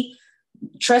he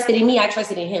trusted in me, I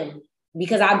trusted in him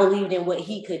because I believed in what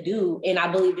he could do. And I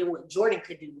believed in what Jordan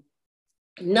could do.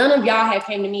 None of y'all have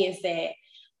came to me and said,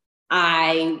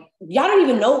 y'all don't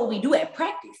even know what we do at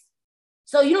practice.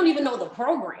 So you don't even know the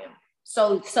program.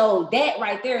 So that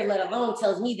right there, let alone,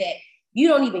 tells me that you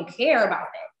don't even care about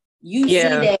that. You see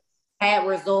that bad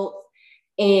results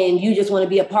and you just want to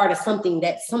be a part of something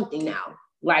that's something now.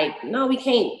 Like, no, we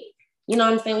can't, you know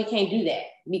what I'm saying? We can't do that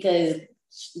because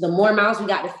the more mouths we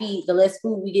got to feed, the less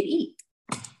food we get to eat.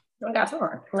 I don't got time.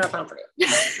 I don't got time for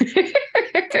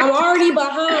that. I'm already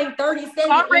behind 30 seconds.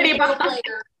 Already behind.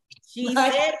 She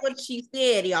said what she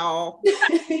said, y'all.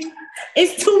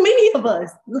 It's too many of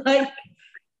us. Like,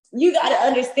 you got to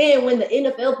understand when the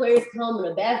NFL players come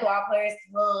and the basketball players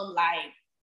come, like,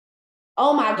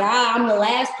 oh my God, I'm the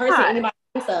last person anybody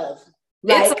thinks of.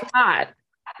 Like, it's a lot.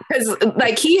 Because,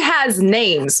 like, he has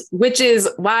names, which is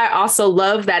why I also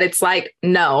love that it's like,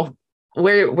 no,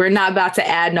 we're not about to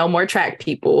add no more track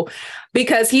people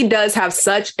because he does have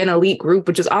such an elite group,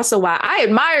 which is also why I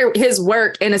admire his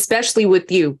work. And especially with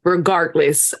you,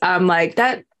 regardless, I'm like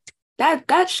that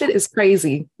shit is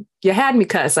crazy. You had me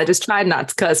cuss. I just tried not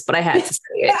to cuss, but I had to say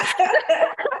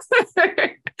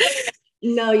it.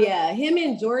 No, yeah. Him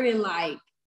and Jordan, like,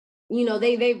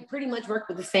 they pretty much work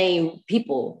with the same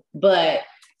people, but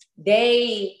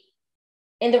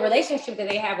and the relationship that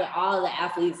they have with all of the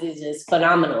athletes is just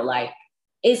phenomenal. Like,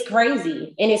 it's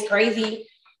crazy. And it's crazy.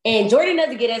 And Jordan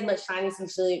doesn't get as much shine as he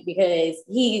should because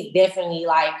he's definitely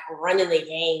like running the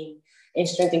game in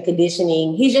strength and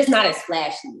conditioning. He's just not as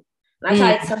flashy. And I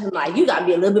try to tell him, like, you got to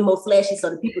be a little bit more flashy so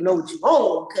that people know what you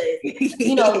own. Because,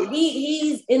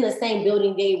 he's in the same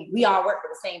building. We all work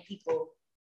with the same people.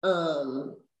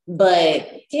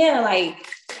 But yeah, like,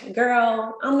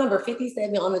 girl, I'm number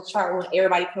 57 on the chart when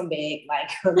everybody come back. Like,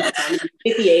 I'm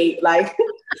 58. Like,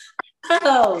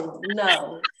 Oh,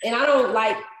 no. And I don't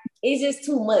like, it's just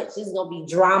too much. It's going to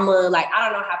be drama. Like, I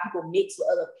don't know how people mix with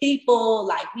other people.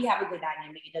 Like, we have a good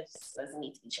dynamic. It just doesn't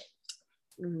need to be changed.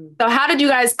 So how did you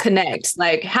guys connect?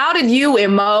 Like, how did you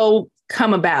and Mo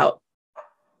come about?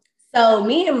 So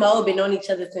me and Mo have been on each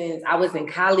other since I was in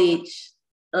college,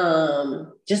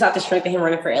 just off the strength of him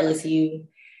running for LSU.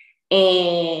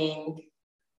 And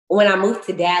when I moved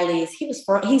to Dallas, he's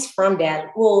from Dallas.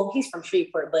 Well, he's from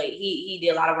Shreveport, but he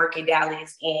did a lot of work in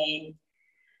Dallas. And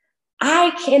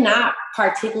I cannot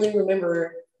particularly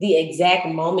remember the exact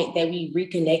moment that we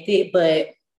reconnected, but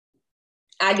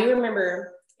I do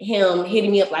remember him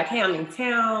hitting me up like, hey, I'm in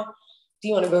town. Do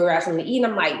you want to go grab something to eat? And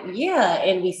I'm like, yeah.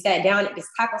 And we sat down at this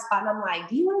taco spot and I'm like,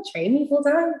 do you want to train me full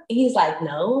time? And he's like,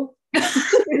 no.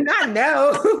 Not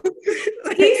no.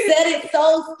 He said it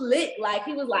so slick. Like,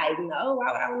 he was like, no,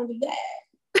 why would I want to do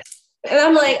that? And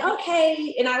I'm like,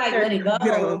 okay. And I like let it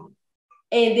go.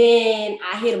 And then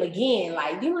I hit him again,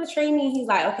 like, do you want to train me? He's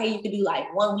like, okay, you could do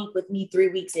like 1 week with me, 3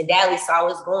 weeks in Dallas. So I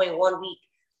was going 1 week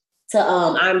to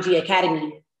IMG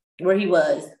Academy where he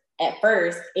was at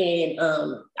first. And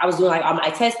I was doing like all my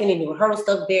testing and doing hurdle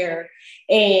stuff there.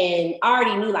 And I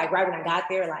already knew like right when I got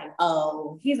there, like,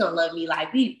 oh, he's gonna love me.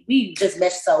 Like we just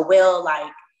meshed so well.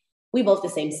 Like we both the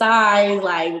same size.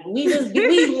 Like we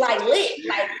like lit.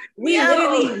 Like we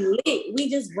literally lit. We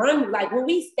just run. Like when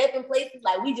we step in places,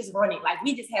 like we just run it. Like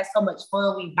we just have so much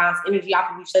fun. We bounce energy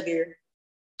off of each other.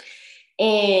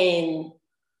 And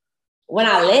when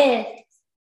I left,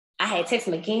 I had texted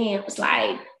him again. I was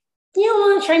like, you don't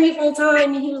want to train me full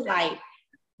time? And he was like,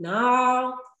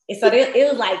 no. And so it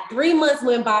was like 3 months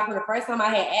went by from the first time I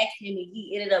had asked him, and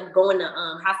he ended up going to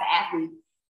House of Athletes.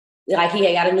 Like he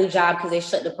had got a new job because they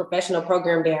shut the professional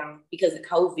program down because of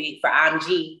COVID for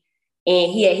IMG.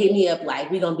 And he had hit me up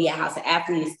like, we're going to be at House of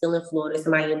Athletes still in Florida, it's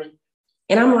Miami.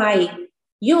 And I'm like,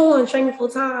 you don't want to train me full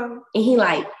time? And he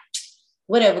like,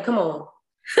 whatever, come on.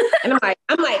 And I'm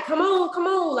like, come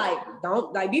on. Like,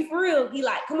 don't, like, be for real. He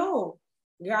like, come on.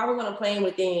 Girl, I was going to plan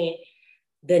within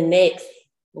the next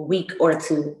week or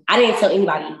two. I didn't tell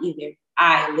anybody either.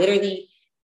 I literally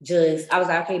I was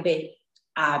like, okay, babe.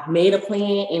 I made a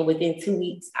plan, and within 2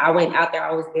 weeks, I went out there.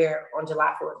 I was there on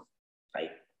July 4th.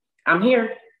 Like, I'm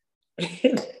here.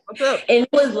 What's up? And it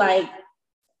was like,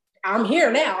 I'm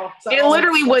here now. So it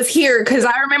literally was here because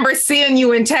I remember seeing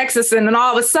you in Texas, and then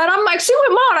all of a sudden, I'm like, she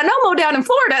with Mo. I know Mo down in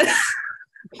Florida.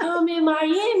 I'm in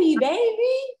Miami,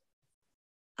 baby.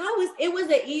 It was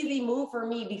an easy move for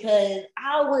me because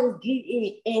I was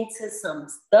getting into some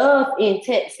stuff in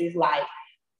Texas. Like,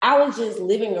 I was just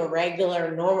living a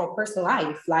regular, normal person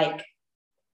life. Like,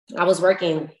 I was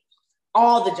working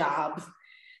all the jobs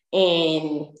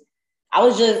and I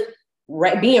was just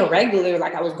being regular.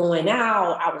 Like, I was going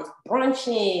out, I was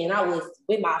brunching, I was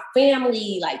with my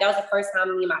family. Like, that was the first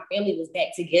time me and my family was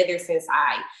back together since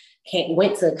I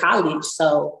went to college.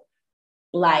 So,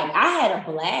 like, I had a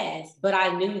blast, but I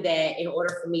knew that in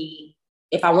order for me,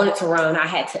 if I wanted to run, I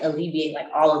had to alleviate like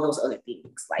all of those other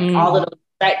things, like all of those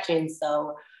distractions.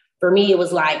 So for me, it was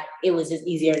just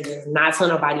easier to just not tell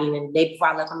nobody. And then the day before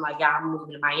I left, I'm like, yeah, I'm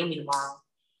moving to Miami tomorrow.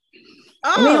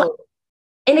 Oh.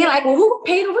 And they're like, well, who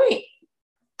paid the rent?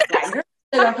 Like, girl,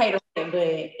 I don't pay the rent,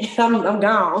 but I'm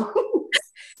gone.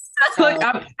 Look,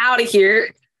 I'm out of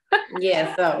here.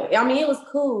 Yeah, so I mean, it was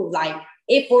cool. Like,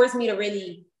 it forced me to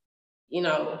really,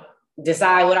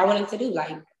 decide what I wanted to do.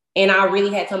 Like, and I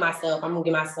really had told myself, I'm gonna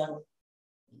give myself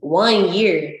 1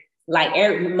 year. Like,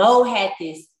 Mo had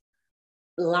this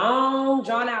long,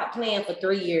 drawn out plan for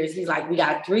 3 years. He's like, we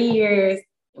got 3 years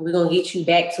and we're gonna get you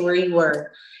back to where you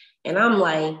were. And I'm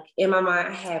like, in my mind,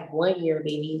 I have 1 year,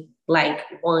 baby. Like,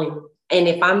 one. And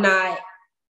if I'm not,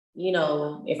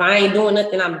 if I ain't doing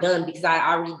nothing, I'm done, because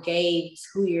I already gave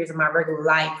 2 years of my regular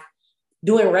life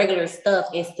doing regular stuff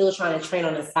and still trying to train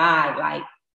on the side. Like,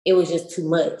 it was just too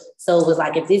much. So it was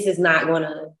like, if this is not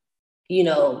gonna,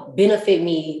 benefit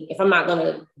me, if I'm not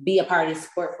gonna be a part of this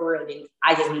sport for real, then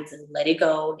I just need to let it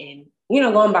go and,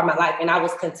 go on by my life. And I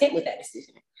was content with that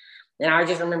decision. And I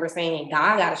just remember saying,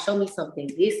 God gotta show me something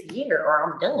this year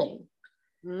or I'm done.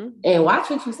 Mm-hmm. And watch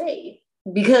what you say,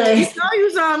 because He show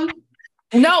you something.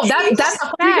 No, that's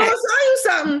a fact. He gonna show you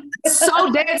something.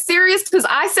 So dead serious, because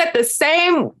I said the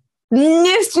same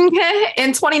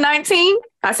in 2019.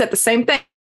 I said the same thing.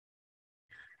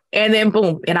 And then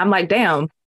boom. And I'm like, damn,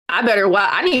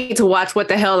 I need to watch what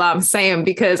the hell I'm saying,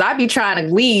 because I be trying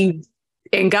to leave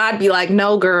and God be like,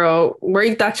 no, girl, where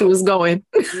you thought you was going?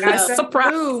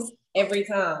 Surprise. Every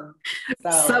time.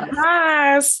 So.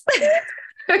 Surprise.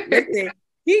 Listen,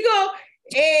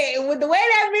 And with the way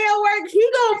that man works,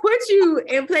 he gonna put you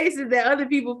in places that other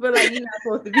people feel like you're not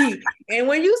supposed to be. And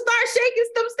when you start shaking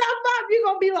some stuff up, you're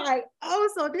gonna be like, oh,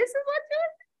 so this is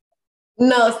what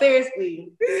No,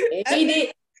 seriously.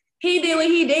 He did what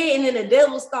he did, and then the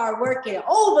devil started working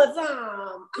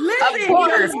overtime.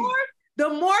 Listen, the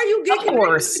more you get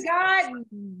connected to God,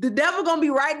 the devil gonna be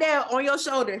right there on your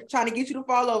shoulder trying to get you to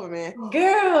fall over, man.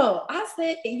 Girl, I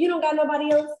said, you don't got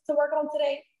nobody else to work on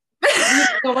today? You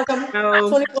gonna work on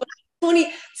 24,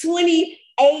 20,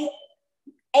 28,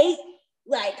 8.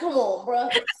 Like, come on, bro.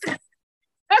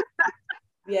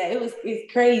 Yeah,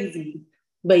 it's crazy.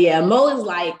 But yeah, Mo is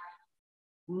like,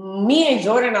 me and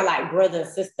Jordan are like brother and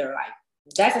sister. Like,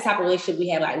 that's the type of relationship we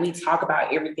have. Like, we talk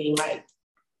about everything. Like,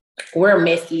 we're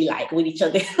messy, like, with each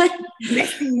other.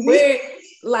 We're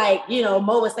like, you know,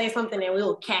 Mo would say something and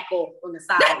we'll cackle on the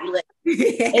side.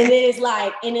 and then it's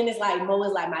like Mo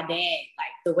is like my dad.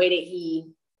 Like, the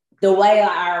way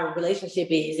our relationship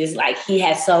is like he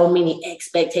has so many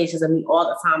expectations of me all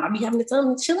the time. I be having to tell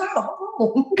him, chill out,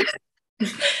 hold on.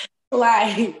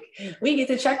 Like, we get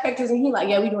to track factors and he like,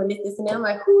 yeah, we doing this, and that. I'm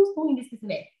like, who's doing this,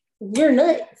 and that? You're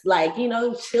nuts. Like, you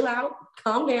know, chill out,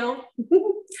 calm down,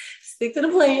 stick to the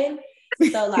plan.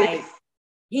 So like,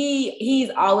 he's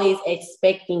always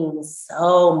expecting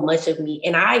so much of me,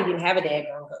 and I didn't have a dad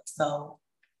growing up, so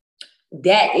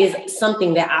that is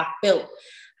something that I felt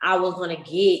I was gonna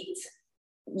get,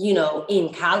 you know,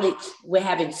 in college with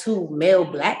having 2 male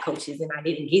Black coaches, and I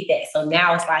didn't get that. So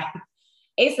now it's like,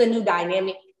 it's a new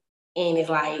dynamic, and it's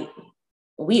like,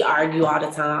 we argue all the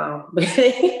time,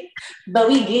 but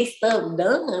we get stuff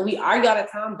done. We argue all the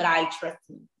time, but I trust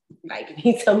him. Like, if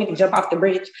he tell me to jump off the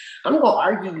bridge, I'm gonna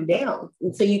argue you down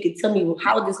until you can tell me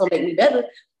how this gonna make me better.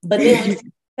 But then when you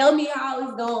tell me how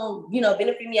it's gonna, you know,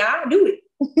 benefit me, I'll do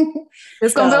it.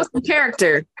 It's gonna build some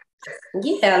character.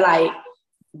 Yeah, like,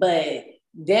 but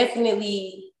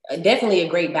definitely a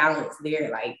great balance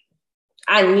there. Like,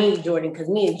 I need Jordan because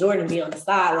me and Jordan be on the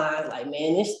sidelines. Like,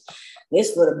 man,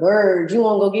 this for the birds. You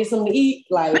want to go get something to eat?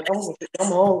 Like, I'm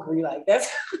hungry. Like, that's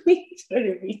how me and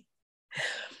Jordan be.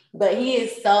 But he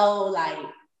is so like,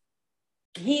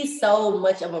 he's so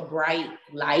much of a bright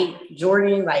light.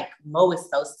 Jordan, like, Mo is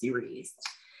so serious.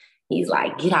 He's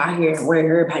like, get out here and wear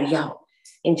everybody out.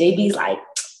 And JB's like,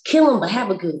 kill him, but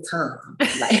have a good time.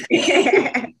 Like,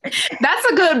 that's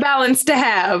a good balance to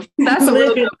have. That's a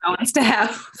really good balance to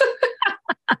have.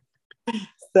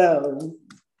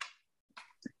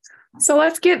 So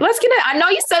let's get it. I know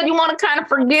you said you want to kind of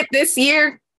forget this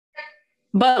year,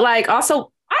 but like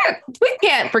also we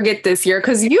can't forget this year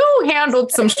because you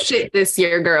handled some shit this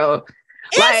year, girl.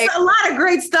 It's a lot of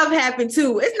great stuff happened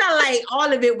too. It's not like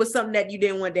all of it was something that you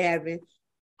didn't want to happen.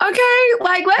 Okay,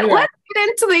 like let's get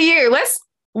into the year. Let's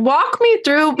walk me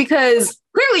through, because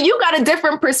clearly you got a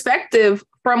different perspective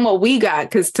from what we got.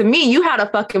 Because to me, you had a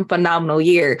fucking phenomenal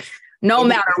year, no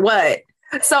matter what.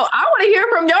 So I want to hear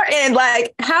from your end.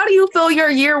 Like, how do you feel your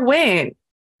year went?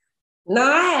 No,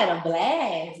 I had a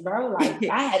blast, bro. Like,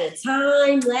 I had a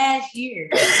time last year.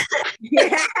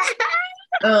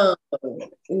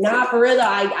 Nah, for real though,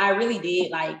 I really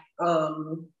did. Like,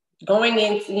 going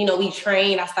into, you know, I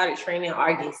started training in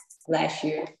August last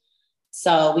year.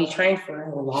 So we trained for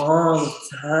a long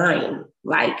time.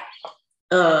 Like,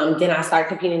 then I started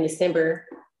competing in December.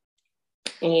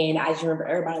 And I just remember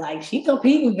everybody like, she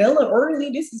competing Villa early.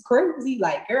 This is crazy.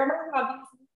 Like, girl,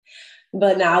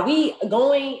 but now we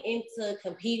going into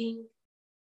competing,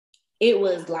 it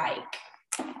was like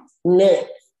nuts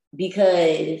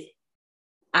because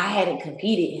I hadn't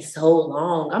competed in so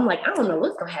long. I'm like, I don't know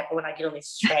what's gonna happen when I get on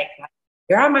this track. Like,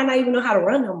 girl, I might not even know how to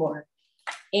run no more.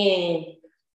 And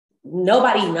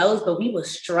nobody knows, but we were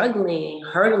struggling,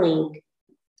 hurdling.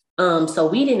 So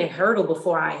we didn't hurdle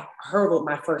before I hurdled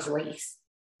my first race.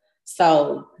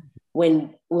 So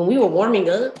when we were warming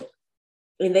up,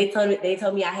 and they told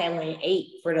me I had lane 8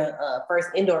 for the first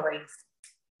indoor race.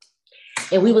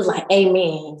 And we was like, hey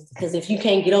man, because if you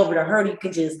can't get over the hurdle, you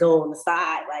can just go on the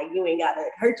side. Like, you ain't got to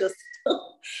hurt yourself.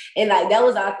 And like, that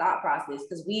was our thought process,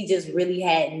 because we just really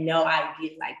had no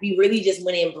idea. Like, we really just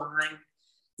went in blind,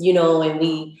 you know,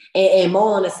 and Mo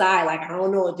on the side, like, I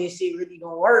don't know if this shit really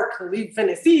gonna work, because we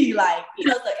finna see, like, you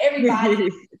know, so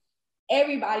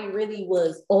everybody really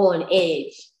was on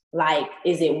edge. Like,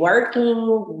 is it working?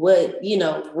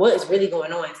 What's really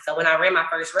going on? So when I ran my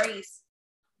first race,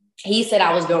 he said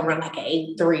I was going to run like an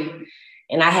 8.3,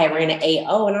 and I had ran an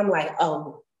 8.0, and I'm like,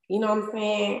 oh, you know what I'm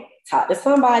saying? Talk to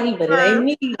somebody, but it ain't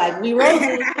me. Like, we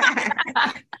rolling.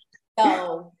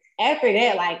 So after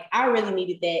that, like, I really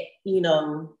needed that, you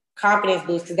know, confidence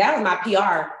boost, because that was my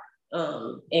PR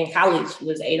in college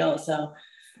was 8.0. So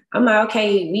I'm like,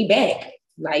 okay, we back.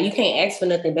 Like, you can't ask for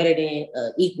nothing better than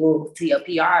equal to your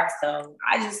PR. So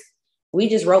we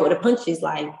just wrote with the punches.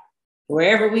 Like,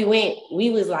 wherever we went, we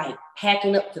was like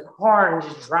packing up the car and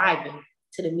just driving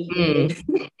to the meeting.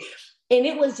 And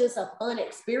it was just a fun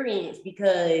experience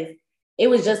because it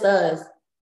was just us.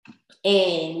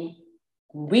 And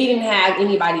we didn't have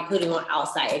anybody putting on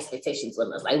outside expectations with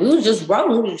us. Like, we was just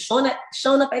rolling, we was showing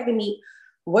up at the meet,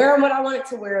 wearing what I wanted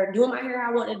to wear, doing my hair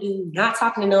I wanted to do, not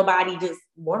talking to nobody, just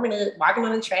warming up, walking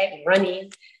on the track,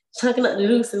 running, chunking up the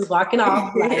deuces, walking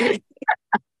off. Like,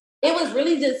 it was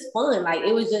really just fun. Like,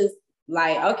 it was just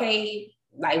like, okay,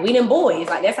 like, we them boys.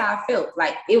 Like, that's how I felt.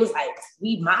 Like, it was like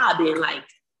we mobbing. Like,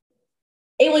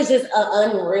 it was just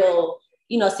an unreal,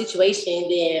 situation.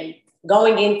 Then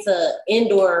going into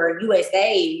indoor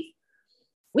USA,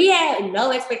 we had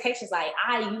no expectations. Like,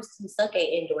 I used to suck at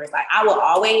indoors. Like, I would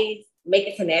always make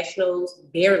it to nationals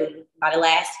barely by the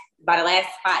last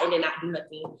spot and then not do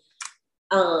nothing.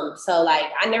 So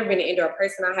like, I never been an indoor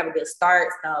person. I have a good start.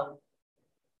 So,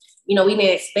 we didn't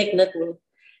expect nothing.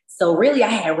 So really, I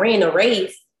had ran the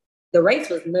race. The race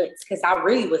was nuts because I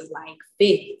really was like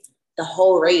fifth the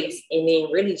whole race, and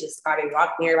then really just started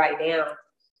walking everybody down.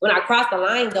 When I crossed the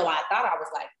line, though, I thought I was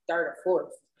like third or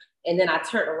fourth. And then I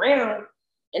turned around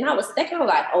and I was thinking, I was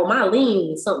like, oh, my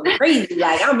lean is something crazy.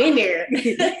 Like, I'm in there.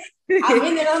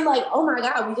 I'm like, oh my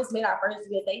God, we just made our first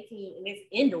USA team and it's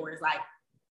indoors. Like,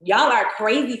 y'all are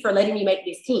crazy for letting me make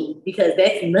this team because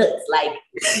that's nuts. Like,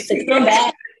 to come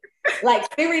back, like,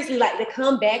 seriously, like, to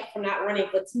come back from not running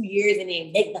for 2 years and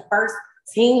then make the first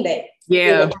team that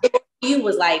you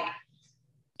was like,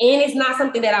 and it's not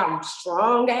something that I'm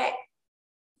strong at.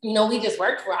 We just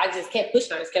worked for it. I just kept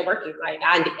pushing. I just kept working. Like,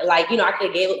 I could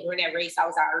have gave up during that race. I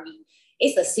was already,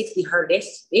 it's a 60 hurdle.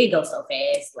 It goes so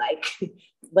fast. Like,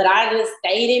 but I just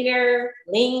stayed in there,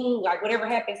 lean, like, whatever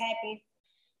happens, happens.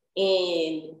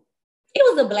 And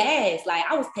it was a blast. Like,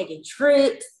 I was taking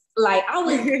trips. Like, I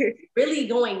was really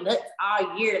going nuts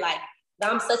all year. Like,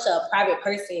 I'm such a private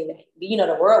person that,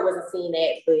 the world wasn't seeing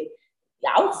that. But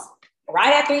I was,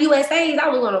 right after USA's, I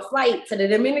was on a flight to the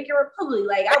Dominican Republic.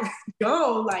 Like, I was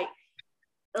gone. Like,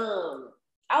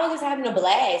 I was just having a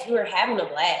blast. We were having a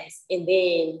blast. And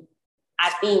then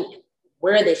I think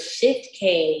where the shift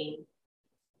came,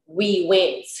 we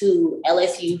went to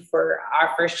LSU for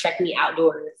our first track meet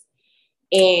outdoors.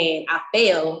 And I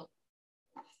fell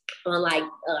on like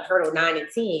hurdle 9 and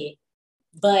 10.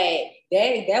 But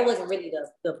that wasn't really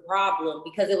the problem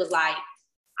because it was like,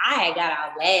 I had got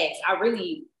our legs. I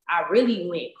really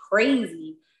went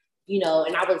crazy,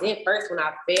 and I was in first when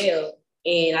I fell.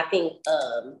 And I think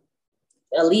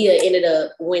Aaliyah ended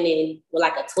up winning with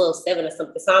like a 12-7 or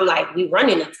something. So I'm like, we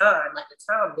running the time, like the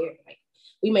time there. Like,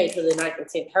 we made it to the 9th and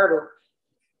 10th hurdle.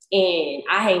 And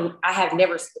I have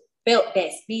never felt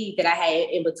that speed that I had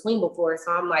in between before.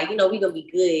 So I'm like, we're going to be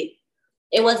good.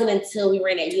 It wasn't until we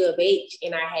ran at U of H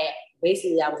and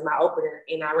that was my opener,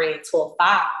 and I ran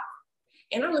 12.5.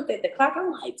 And I looked at the clock,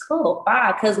 I'm like,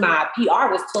 12.5, because my PR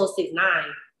was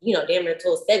 12.69, damn near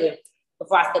 12.7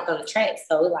 before I stepped on the track.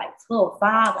 So it was like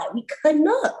 12.5, like, we cutting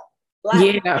up.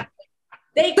 Like,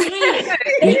 they can't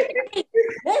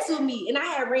mess with me. And I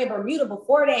had ran Bermuda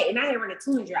before that, and I had run a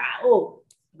 200.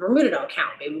 Bermuda don't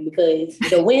count, baby, because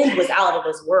the wind was out of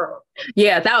this world.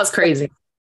 Yeah, that was crazy.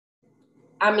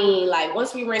 I mean, like,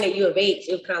 once we ran at U of H,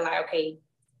 it was kind of like, okay,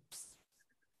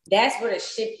 that's where the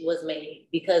shift was made,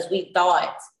 because we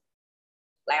thought,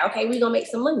 like, okay, we're going to make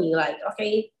some money. Like,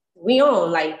 okay, we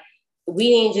on. Like, we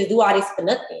didn't just do all this for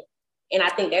nothing. And I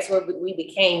think that's where we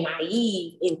became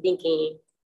naive in thinking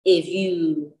if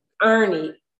you earn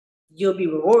it, you'll be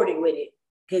rewarded with it,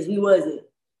 because we wasn't.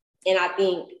 And I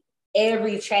think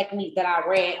every track meet that I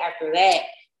ran after that,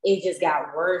 it just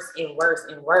got worse and worse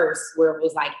and worse, where it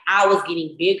was like I was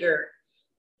getting bigger,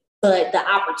 but the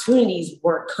opportunities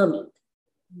weren't coming.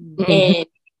 Mm-hmm. And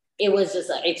it was just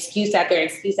an excuse after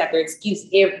excuse after excuse.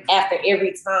 After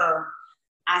every time,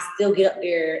 I still get up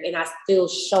there and I still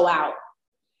show out,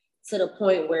 to the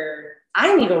point where I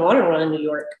didn't even want to run in New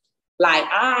York. Like,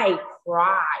 I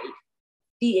cried.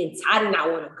 I did not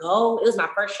want to go. It was my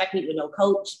first track meet with no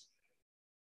coach.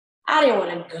 I didn't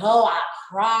want to go. I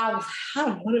cried. I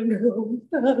don't want to go.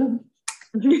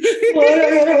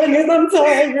 I'm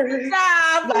tired.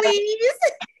 Nah, please.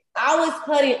 I was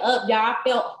cutting up, y'all. I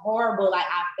felt horrible. Like,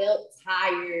 I felt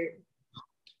tired.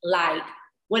 Like,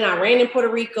 when I ran in Puerto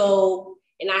Rico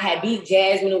and I had beat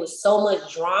Jasmine, it was so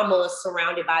much drama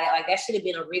surrounded by that. Like, that should have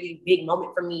been a really big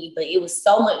moment for me, but it was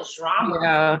so much drama.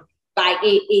 Yeah. Like,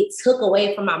 it took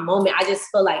away from my moment. I just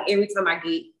feel like every time I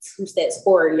get 2 steps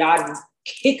forward, y'all just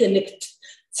kick a nigga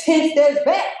 10 steps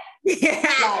back.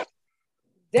 Yeah. Like,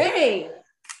 dang.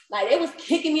 Like, it was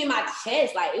kicking me in my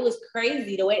chest. Like, it was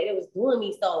crazy the way it was doing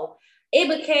me. So it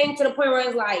became to the point where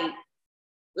it's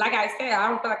like I said, I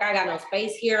don't feel like I got no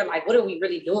space here. Like, what are we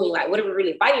really doing? Like, what are we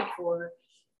really fighting for?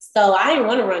 So I didn't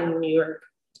want to run in New York.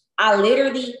 I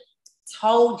literally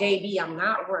told JB I'm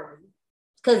not running.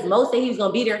 Because most of he was going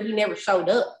to be there, he never showed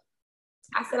up.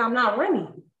 I said, I'm not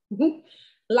running.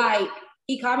 Like,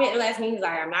 he called me at the last meeting. He's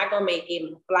like, I'm not going to make it.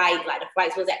 Like, the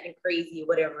flights was acting crazy or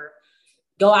whatever.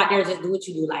 Go out there and just do what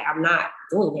you do. Like, I'm not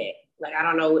doing that. Like, I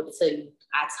don't know what to tell you.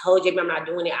 I told JB I'm not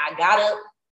doing it. I got up.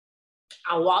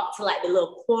 I walked to like the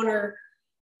little corner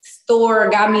store,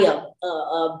 got me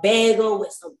a bagel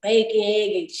with some bacon,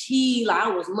 egg, and cheese. Like, I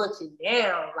was munching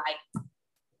down. Like,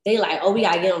 they like, oh, we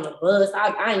gotta get on the bus.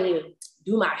 I didn't even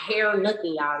do my hair,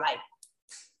 nothing, y'all. Like,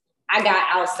 I got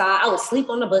outside. I was asleep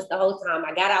on the bus the whole time.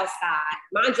 I got outside.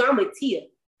 Mind you, I'm with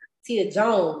Tia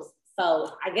Jones.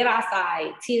 So I get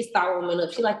outside. Tia start warming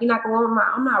up. She like, you're not gonna warm up?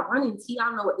 I'm not running, Tia. I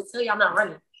don't know what to tell you. I'm not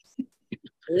running.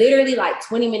 Literally like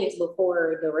 20 minutes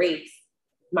before the race,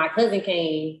 my cousin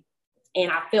came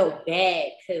and I felt bad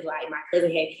because like my cousin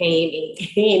had came and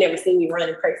he ain't never seen me run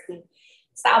in person.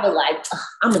 So I was like,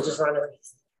 I'm gonna just run the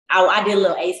race. I did a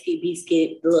little A skid, B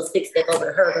skid, a little stick step over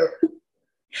the hurdle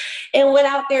and went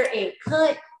out there and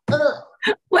cut up.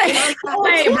 Wait,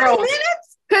 bro.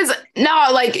 Because no,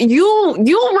 like you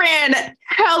ran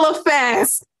hella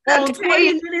fast. On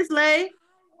 20 minutes, Lay.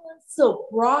 So,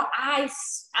 bro, I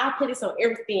put this on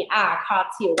everything. I called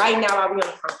Tia right now while we on the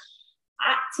phone.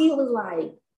 Tia was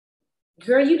like,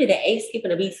 girl, you did an A skip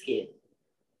and a B skip.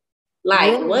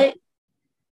 Like, what?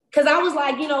 Because I was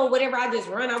like, whatever I just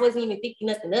run, I wasn't even thinking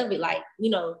nothing of it. Like,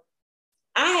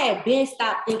 I had been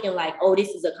stopped thinking like, oh, this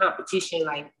is a competition,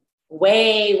 like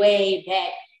way, way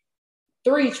back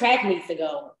 3 track meets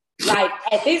ago. Like,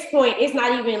 at this point, it's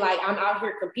not even like I'm out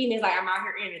here competing. It's like I'm out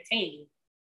here entertaining.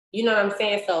 You know what I'm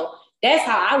saying? So that's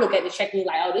how I look at the track meet.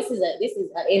 Like, oh, this is an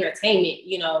entertainment,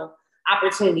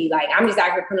 opportunity. Like, I'm just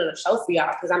out here putting on a show for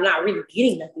y'all because I'm not really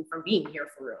getting nothing from being here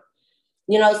for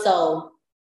real. So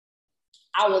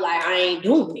I was like, I ain't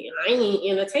doing it. I ain't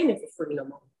entertaining for free no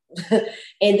more.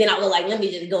 And then I was like, let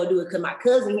me just go do it because my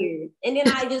cousin here. And then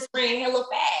I just ran hella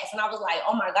fast. And I was like,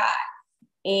 oh my God.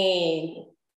 And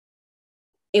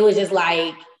it was just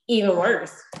like even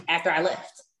worse after I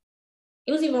left.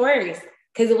 It was even worse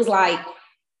because it was like,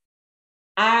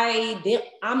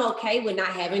 I'm okay with not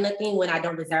having nothing when I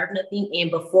don't deserve nothing.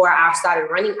 And before I started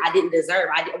running, I didn't deserve.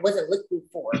 I wasn't looking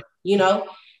for,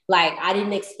 like I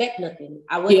didn't expect nothing.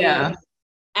 I wasn't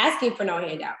asking for no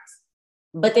handouts.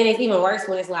 But then it's even worse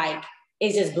when it's like,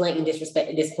 it's just blatant disrespect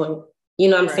at this point. You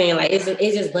know what I'm saying? Like, it's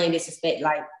just blatant disrespect.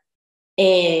 Like,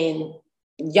 and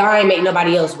y'all ain't make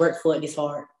nobody else work for it this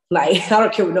hard. Like, I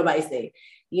don't care what nobody say.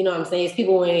 You know what I'm saying? It's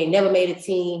people who ain't never made a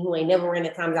team, who ain't never ran the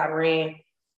times I ran.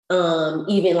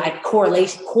 Even like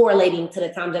correlating to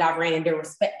the times that I've ran in their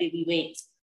respective events,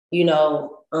 that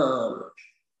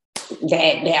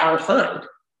aren't fine.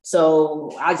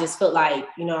 So I just felt like,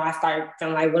 I started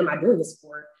feeling like, what am I doing this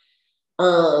for?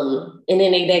 And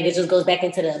then that just goes back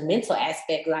into the mental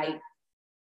aspect, like,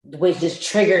 which just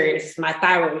triggers my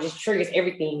thyroid, which just triggers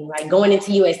everything. Like, going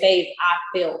into USA, I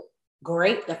felt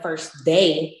great the first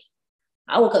day.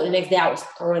 I woke up the next day, I was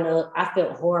throwing up. I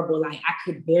felt horrible. Like, I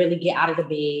could barely get out of the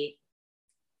bed.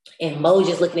 And Mo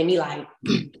just looking at me like,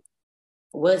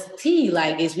 what's tea?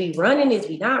 Like, is we running? Is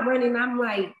we not running? I'm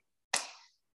like,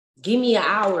 give me an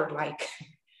hour. Like,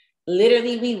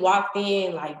 literally, we walked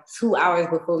in like 2 hours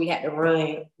before we had to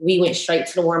run. We went straight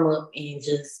to the warm-up and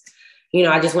just,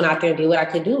 I just went out there and did what I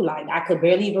could do. Like, I could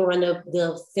barely even run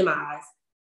the semis.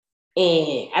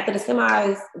 And after the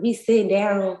semis, we sit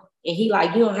down and he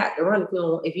like, you don't have to run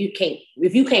if you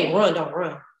can't run, don't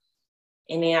run.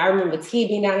 And then I remember T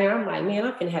being down there. I'm like, man,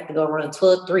 I'm gonna have to go run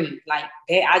 12:3. Like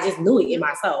that, I just knew it in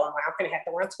my soul. I'm like, I'm gonna have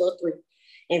to run 12:3.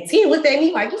 And T looked at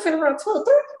me like, you finna run 12:3?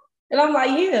 And I'm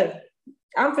like, yeah,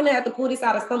 I'm finna have to pull this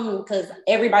out of something because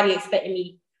everybody expecting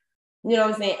me. You know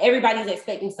what I'm saying? Everybody's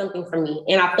expecting something from me.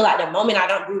 And I feel like the moment I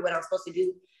don't do what I'm supposed to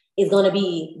do is going to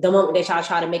be the moment that y'all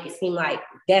try to make it seem like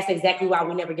that's exactly why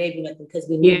we never gave you nothing, because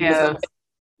we knew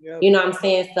you know what I'm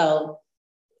saying? So,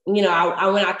 I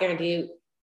went out there and did,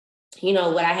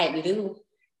 what I had to do.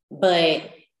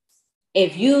 But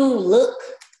if you look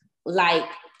like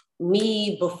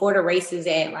me before the races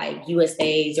at like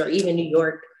USA's or even New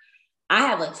York, I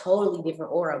have a totally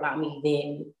different aura about me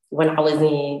than when I was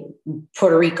in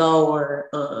Puerto Rico or,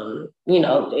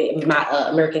 my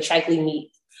American Track League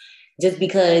meet. Just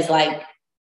because, like,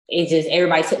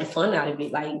 everybody took the fun out of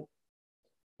it. Like,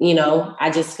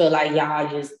 I just feel like y'all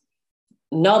just,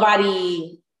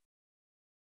 nobody,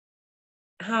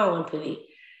 how do I want to put it?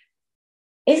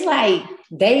 it's like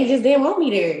they just didn't want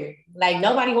me there. Like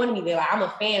nobody wanted me there. Like I'm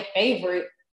a fan favorite,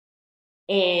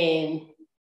 and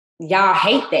y'all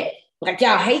hate that. Like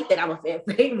y'all hate that I'm a fan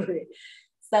favorite.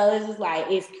 So it's just like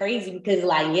it's crazy because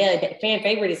like that fan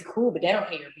favorite is cool, but they don't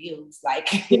pay your bills. Like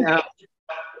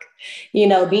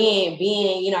being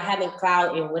having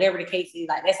clout and whatever the case is,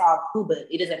 like that's all cool, but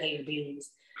it doesn't pay your bills.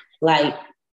 Like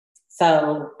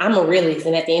so, I'm a realist,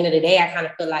 and at the end of the day, I kind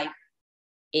of feel like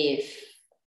if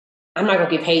I'm not gonna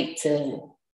get paid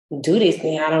to do this,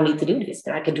 then I don't need to do this.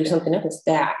 And I could do something else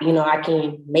that I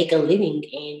can make a living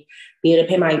and be able to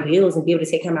pay my bills and be able to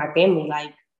take care of my family.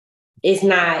 Like it's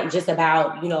not just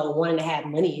about wanting to have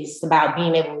money. It's about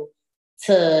being able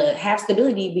to have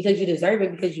stability because you deserve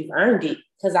it, because you've earned it.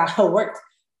 Because I worked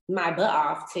my butt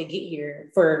off to get here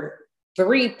for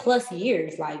 3+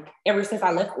 years, like ever since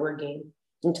I left Oregon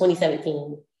in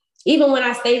 2017. Even when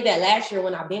I stayed that last year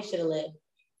when I should have left.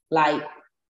 Like,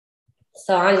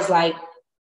 so I just like,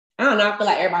 I don't know, I feel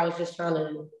like everybody was just trying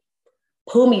to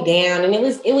pull me down. And it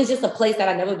was just a place that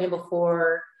I'd never been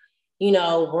before,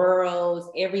 worlds,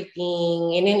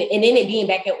 everything. And then it being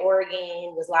back in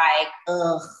Oregon was like,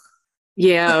 ugh.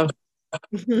 Yeah.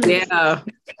 Yeah.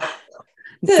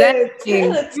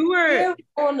 You were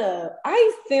on the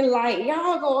ice and like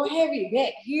y'all gonna have it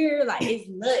back here. Like it's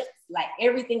nuts. Like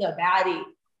everything about it,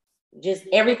 just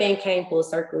everything came full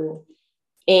circle.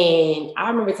 And I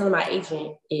remember telling my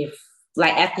agent if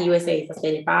like after USA, I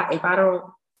said if I don't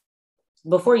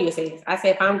before USA, I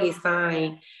said if I don't get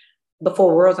signed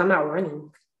before Worlds, I'm not running.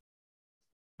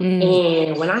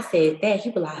 And when I said that,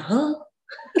 he was like, huh?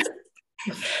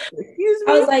 Excuse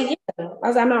me? I was like, yeah. I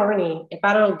was like, I'm not running. If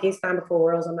I don't get signed before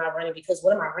Worlds, I'm not running because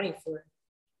what am I running for?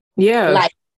 Yeah.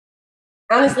 Like,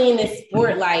 honestly, in this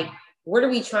sport, like, what are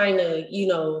we trying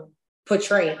to,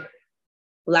 portray?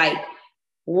 Like,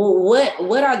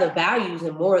 what are the values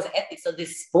and morals and ethics of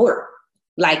this sport?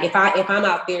 Like, if I'm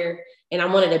out there and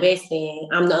I'm one of the best, and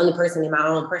I'm the only person in my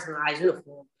own personalized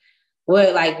uniform,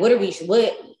 what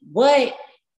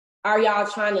are y'all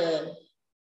trying to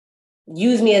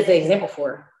use me as an example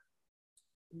for?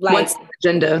 Like, what's the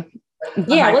agenda?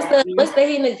 Yeah, what's the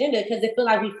hidden agenda? Because it feel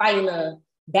like we fighting a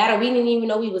battle we didn't even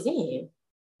know we was in.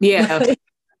 Yeah.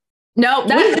 No,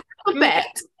 that's a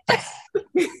fact.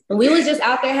 We was just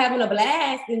out there having a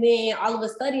blast, and then all of a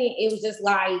sudden it was just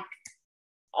like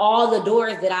all the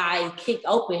doors that I kicked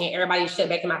open and everybody shut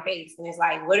back in my face. And it's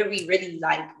like, what are we really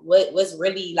like? What's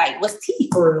really like? What's tea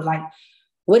for? Like,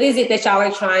 what is it that y'all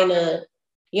are trying to?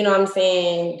 You know what I'm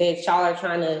saying? That y'all are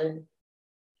trying to.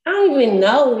 I don't even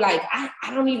know. Like, I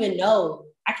don't even know.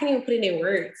 I can't even put it in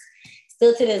words.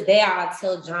 Still to this day, I'll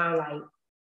tell John like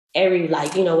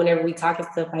whenever we talk and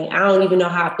stuff, like I don't even know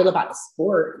how I feel about the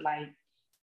sport. Like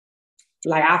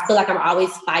I feel like I'm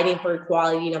always fighting for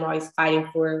equality, and I'm always fighting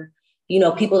for,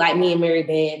 people like me and Mary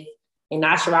Beth and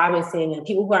Nasha Robinson and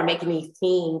people who are making these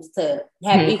teams to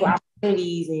have equal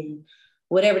opportunities and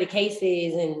whatever the case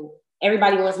is. And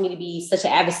everybody wants me to be such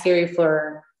an adversary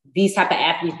for these type of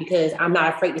athletes because I'm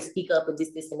not afraid to speak up and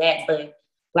this and that. But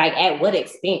like, at what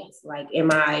expense? Like,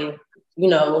 am I,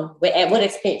 at what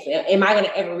expense? Am I going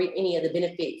to ever reap any of the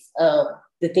benefits of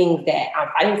the things that I'm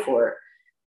fighting for?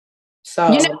 So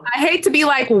I hate to be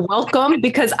like welcome,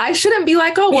 because I shouldn't be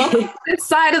like, oh, welcome to this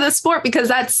side of the sport, because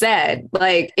that's sad.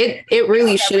 Like it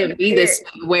really shouldn't be this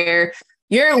where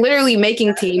you're literally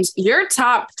making teams. Your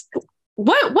top,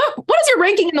 what is your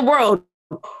ranking in the world?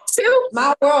 2?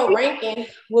 My world ranking,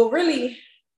 well, really,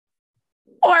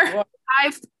 or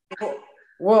 5.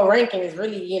 World ranking is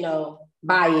really,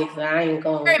 biased. I ain't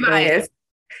going. Very biased.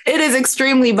 It is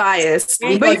extremely biased.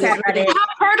 But you have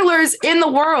hurdlers in the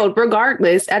world,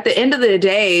 regardless. At the end of the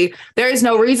day, there is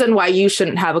no reason why you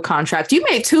shouldn't have a contract. You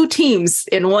made 2 teams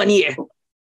in 1 year.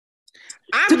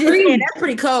 I'm just saying that's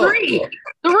pretty cool.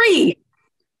 3.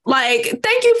 Like,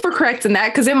 thank you for correcting that,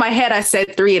 because in my head I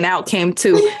said 3 and out came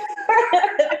 2.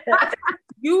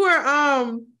 You were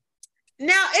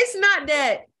now it's not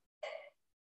that.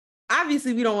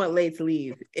 Obviously, we don't want Lay to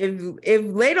leave. If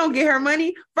Lay don't get her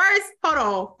money, first, hold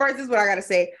on. First, this is what I gotta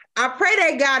say. I pray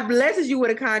that God blesses you with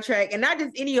a contract, and not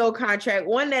just any old contract,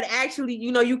 one that actually,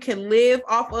 you can live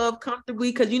off of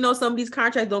comfortably, because some of these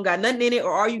contracts don't got nothing in it,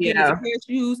 or all you get is a pair of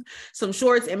shoes, some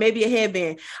shorts, and maybe a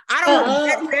headband. I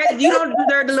don't you don't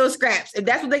deserve the little scraps. If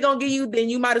that's what they're gonna give you, then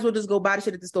you might as well just go buy the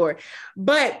shit at the store.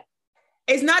 But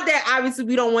it's not that obviously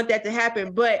we don't want that to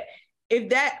happen, but if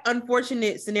that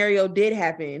unfortunate scenario did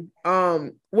happen,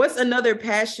 what's another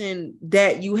passion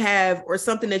that you have, or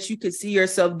something that you could see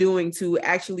yourself doing to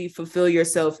actually fulfill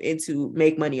yourself and to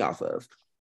make money off of?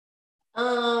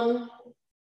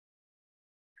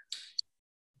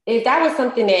 if that was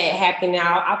something that happened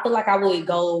now, I feel like I would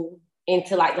go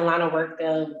into like the line of work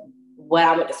of what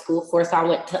I went to school for. So I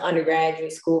went to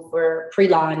undergraduate school for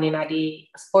pre-law, and then I did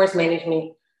sports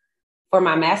management for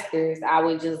my master's. I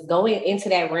would just go into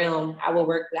that realm. I would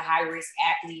work with high-risk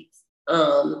athletes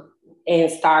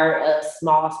and start a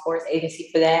small sports agency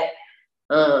for that.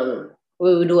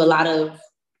 We would do a lot of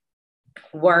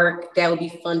work that would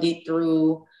be funded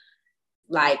through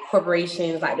like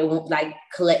corporations, like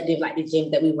collective, like the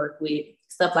gyms that we work with,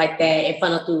 stuff like that, and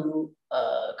funnel through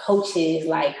coaches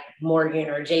like Morgan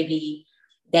or JB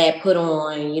that put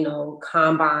on, you know,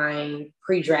 combine,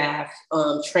 pre-draft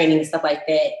training, stuff like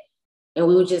that. And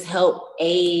we would just help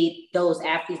aid those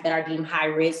athletes that are deemed high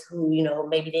risk, who, you know,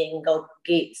 maybe didn't go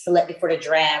get selected for the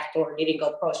draft or didn't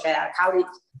go pro straight out of college.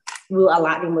 We will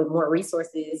allot them with more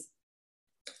resources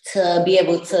to be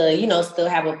able to, you know, still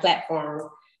have a platform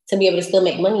to be able to still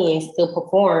make money and still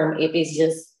perform if it's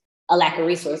just a lack of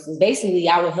resources. Basically,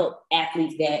 I would help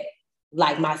athletes that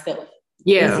like myself.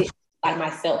 Yeah. Like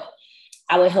myself.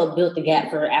 I would help build the gap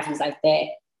for athletes like that.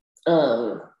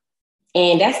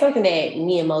 And that's something that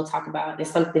me and Mo talk about.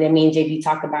 It's something that me and JB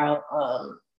talk about,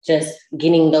 just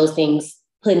getting those things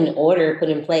put in order, put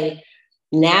in play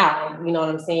now, you know what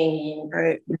I'm saying? And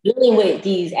right. Dealing with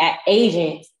these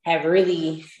agents have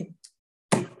really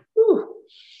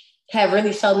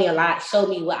showed me a lot, showed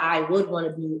me what I would want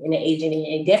to be in an agent,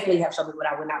 and definitely have shown me what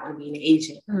I would not want to be in an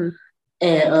agent,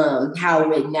 and how I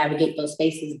would navigate those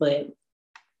spaces. But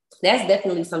that's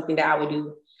definitely something that I would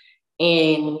do.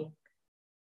 And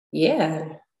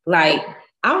yeah, like,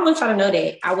 I want y'all to know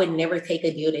that I would never take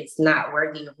a deal that's not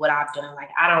worthy of what I've done.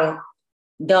 Like,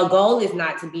 the goal is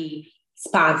not to be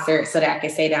sponsored so that I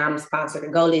can say that I'm sponsored. The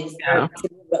goal is to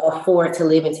afford to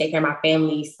live and take care of my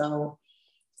family. So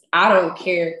I don't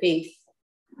care who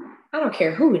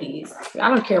it is. I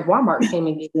don't care if Walmart came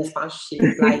and gave me a sponsorship.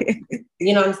 Like,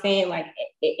 you know what I'm saying? Like,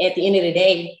 at the end of the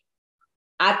day,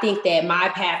 I think that my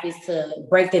path is to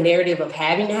break the narrative of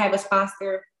having to have a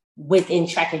sponsor within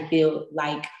track and field.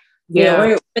 Like, you know,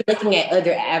 we're looking at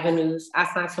other avenues. I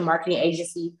signed to a marketing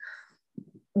agency,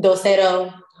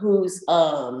 Doceto, who's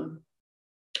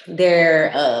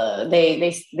they're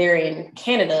in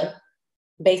Canada,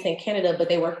 based in Canada, but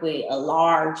they work with a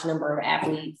large number of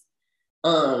athletes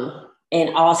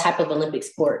in all type of Olympic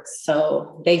sports.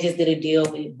 So they just did a deal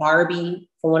with Barbie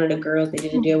for one of the girls. They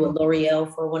did a deal with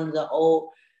L'Oreal for one of the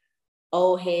old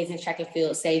heads in track and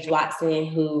field, Sage Watson,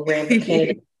 who ran for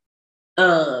Canada.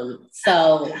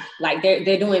 So like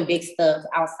they're doing big stuff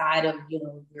outside of, you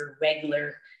know, your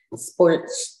regular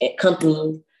sports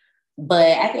companies. But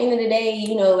at the end of the day,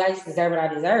 you know, I just deserve what I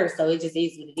deserve. So it just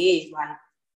is what it is. Like,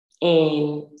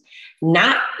 and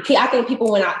I think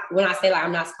people, when I say like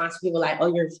I'm not sponsored, people are like,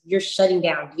 oh, you're shutting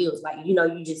down deals. Like, you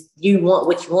know, you want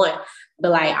what you want. But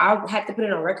like, I'll have to put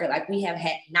it on record. Like, we have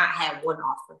not had one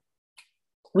offer.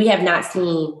 We have not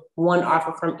seen one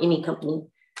offer from any company.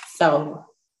 So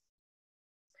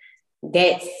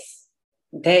that's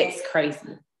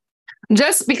crazy.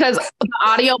 Just because of the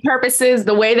audio purposes,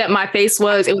 the way that my face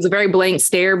was, it was a very blank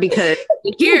stare, because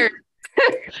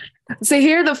to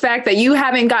hear the fact that you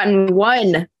haven't gotten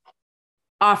one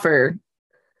offer.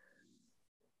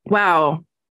 Wow.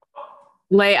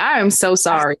 Lay, I am so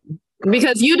sorry,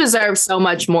 because you deserve so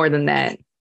much more than that.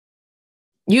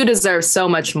 You deserve so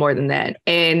much more than that.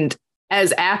 And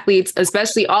as athletes,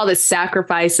 especially all the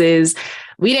sacrifices,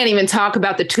 we didn't even talk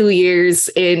about the 2 years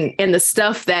and the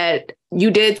stuff that you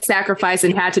did sacrifice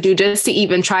and had to do just to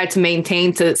even try to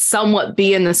maintain to somewhat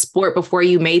be in the sport before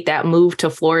you made that move to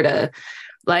Florida.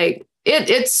 Like,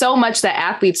 it's so much that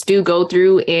athletes do go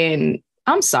through, and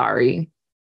I'm sorry.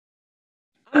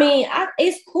 I mean,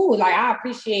 it's cool. Like, I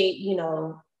appreciate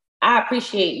y'all's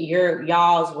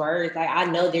words. Like, I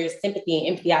know there's sympathy and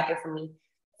empathy out there for me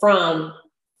from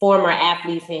former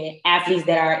athletes and athletes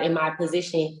that are in my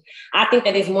position. I think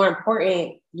that it's more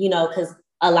important, you know, because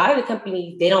a lot of the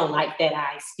companies, they don't like that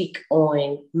I speak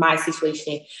on my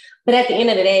situation. But at the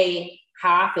end of the day,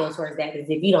 how I feel towards that is,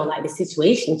 if you don't like the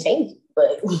situation, change it.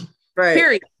 But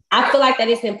Period. I feel like that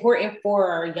it's important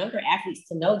for younger athletes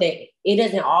to know that it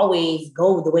doesn't always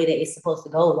go the way that it's supposed to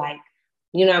go. Like,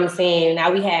 you know what I'm saying?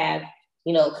 Now we have,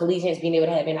 you know, collegians being able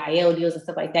to have NIL deals and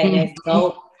stuff like that. And that's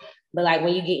dope. But like,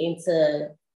 when you get into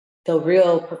the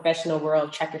real professional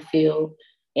world, track and field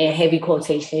and heavy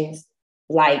quotations,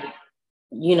 like,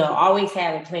 you know, always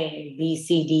have a plan B,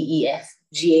 C, D, E, F,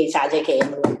 G, H, I, J, K,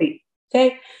 L, M, N, P.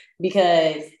 Okay?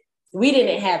 Because we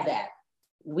didn't have that.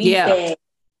 We said,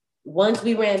 once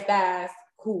we ran fast,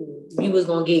 cool, you was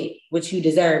going to get what you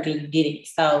deserved, and you did it.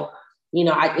 So, you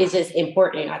know, it's just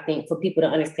important, I think, for people to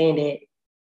understand that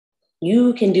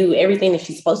you can do everything that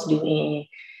she's supposed to do. And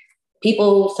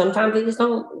people sometimes they just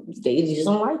don't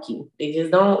like you. They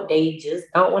just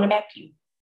don't want to back you.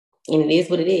 And it is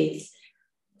what it is.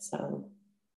 So,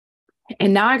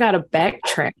 and now I gotta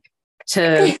backtrack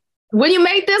to when you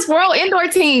made this world indoor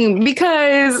team,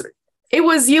 because it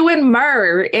was you and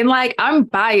Murr, and like I'm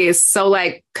biased, so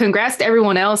like congrats to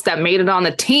everyone else that made it on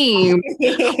the team.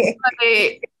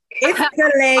 It's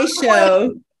the Lay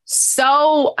Show.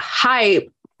 So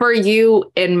hype for you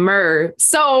and Murr.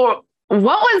 So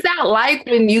what was that like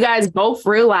when you guys both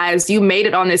realized you made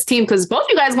it on this team? Because both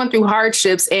you guys went through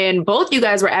hardships and both you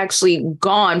guys were actually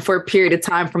gone for a period of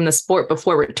time from the sport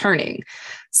before returning.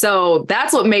 So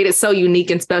that's what made it so unique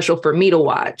and special for me to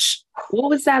watch. What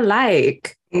was that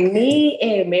like? Me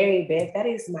and Mary Beth, that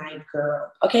is my girl.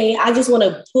 Okay, I just want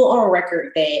to put on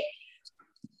record that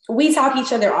we talk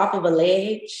each other off of a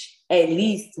ledge at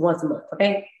least once a month,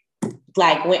 okay?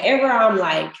 Like, whenever I'm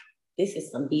like, this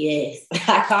is some BS,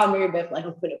 I call Mary Beth like,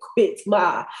 I'm gonna quit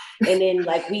tomorrow. And then,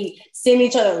 like, we send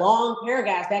each other long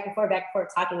paragraphs back and forth,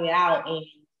 talking it out. And,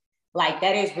 like,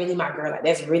 that is really my girl. Like,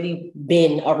 that's really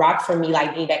been a rock for me,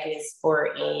 like, being back in this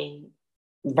sport and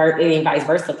vice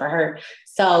versa for her.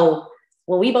 So,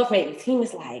 when we both made the team,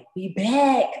 it's like, we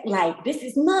back. Like, this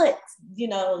is nuts. You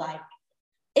know, like,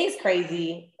 it's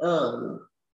crazy. I'm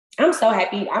so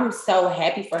happy. I'm so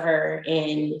happy for her.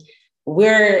 And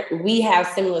we have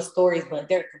similar stories, but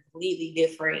they're completely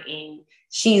different. And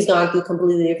she's gone through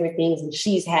completely different things. And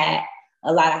she's had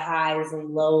a lot of highs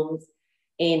and lows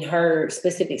in her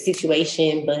specific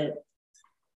situation. But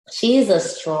she is a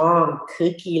strong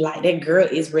cookie. Like, that girl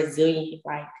is resilient.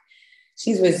 Like,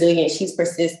 she's resilient, she's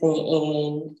persistent,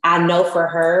 and I know for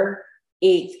her,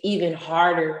 it's even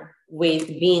harder with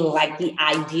being like the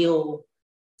ideal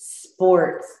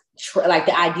sports, like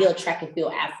the ideal track and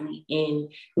field athlete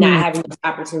and not having those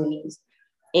opportunities.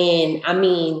 And I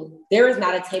mean, there is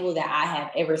not a table that I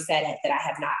have ever sat at that I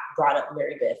have not brought up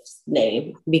Mary Beth's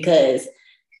name, because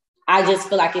I just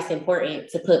feel like it's important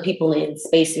to put people in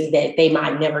spaces that they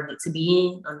might never get to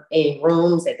be in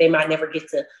rooms that they might never get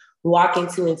to walk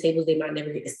into, and tables they might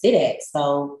never get to sit at.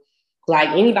 So, like,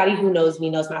 anybody who knows me,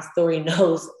 knows my story,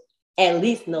 at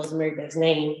least knows Mary Beth's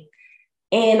name.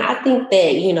 And I think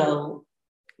that, you know,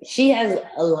 she has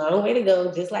a long way to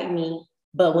go, just like me.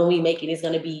 But when we make it, it's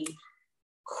going to be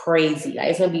crazy. Like,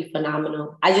 it's going to be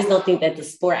phenomenal. I just don't think that the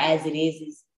sport as it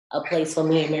is a place for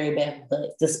me and Mary Beth,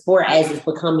 but the sport as it's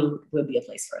becoming will be a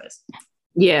place for us.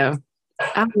 Yeah,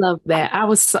 I love that. I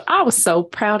was so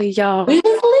proud of y'all.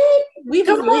 We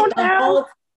come on now.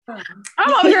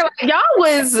 I'm over here like, y'all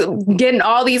was getting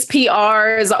all these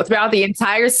PRs throughout the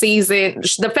entire season.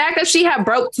 The fact that she had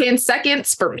broke 10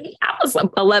 seconds for me, I was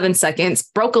 11 seconds,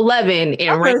 broke 11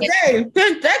 and ran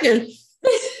 10 seconds.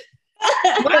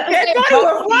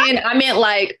 I meant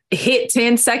like hit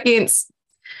 10 seconds.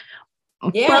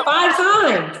 Yeah, 5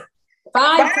 times.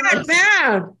 Five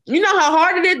times. You know how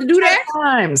hard it is to do that?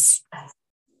 Times.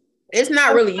 It's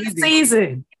not really easy.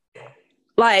 Season.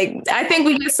 Like, I think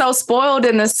we get so spoiled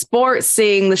in the sport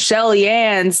seeing the Shelly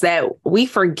Anns that we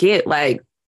forget, like,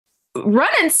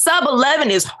 running sub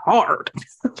 11 is hard.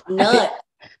 No.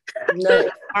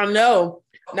 I know.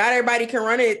 Not everybody can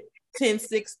run it 10,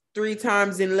 6, 3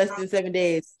 times in less than 7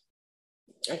 days.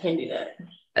 I can't do that.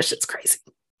 That shit's crazy.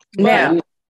 Now,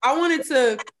 I wanted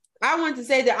to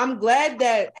say that I'm glad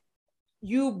that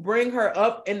you bring her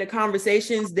up in the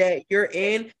conversations that you're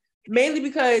in, mainly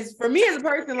because for me as a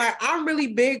person, like, I'm really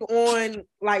big on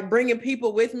like bringing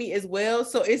people with me as well.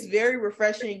 So it's very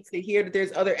refreshing to hear that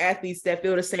there's other athletes that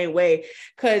feel the same way.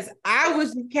 Cause I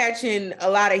was catching a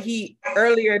lot of heat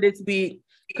earlier this week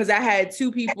because I had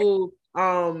 2 people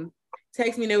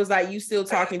text me and it was like, you still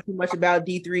talking too much about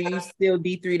D3, you still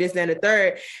D3, this, and the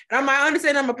third. And I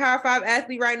understand I'm a Power 5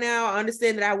 athlete right now. I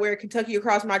understand that I wear Kentucky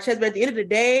across my chest, but at the end of the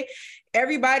day,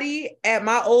 everybody at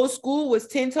my old school was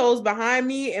 10 toes behind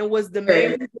me and was the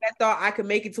main reason that thought I could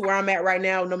make it to where I'm at right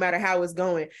now, no matter how it's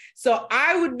going. So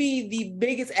I would be the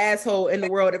biggest asshole in the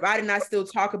world if I did not still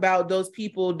talk about those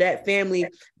people, that family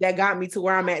that got me to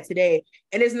where I'm at today.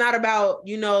 And it's not about,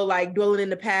 you know, like dwelling in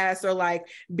the past or like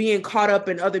being caught up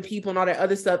in other people and all that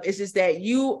other stuff. It's just that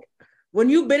when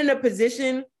you've been in a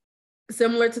position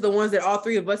similar to the ones that all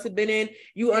 3 of us have been in,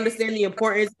 you understand the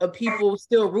importance of people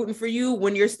still rooting for you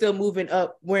when you're still moving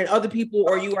up, when other people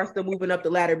or you are still moving up the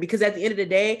ladder. Because at the end of the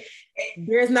day,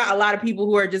 there's not a lot of people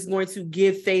who are just going to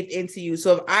give faith into you.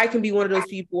 So if I can be one of those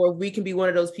people, or we can be one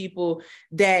of those people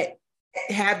that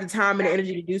have the time and the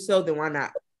energy to do so, then why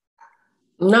not?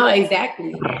 No,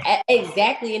 exactly.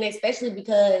 Exactly. And especially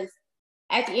because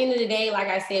at the end of the day, like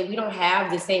I said, we don't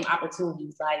have the same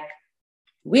opportunities. Like,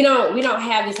 we don't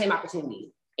have the same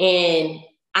opportunity. And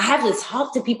I have to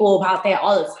talk to people about that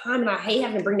all the time. And I hate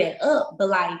having to bring that up. But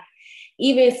like,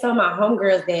 even some of my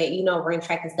homegirls that, you know, run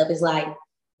track and stuff is like,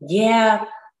 yeah,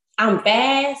 I'm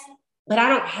fast, but I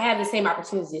don't have the same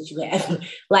opportunities that you have.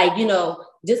 Like, you know,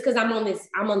 just because I'm on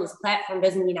this platform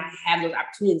doesn't mean I have those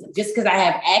opportunities. Just because I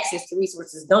have access to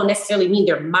resources don't necessarily mean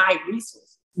they're my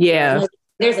resources. Yeah. You know,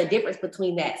 there's a difference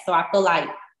between that. So I feel like,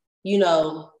 you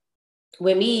know,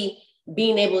 with me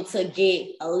being able to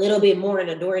get a little bit more in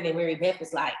the door than Mary Beth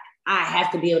was like, I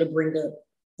have to be able to bring up,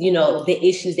 you know, the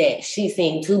issues that she's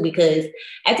seeing too, because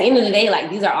at the end of the day, like,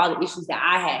 these are all the issues that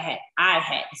I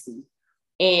had to see.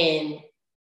 And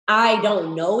I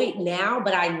don't know it now,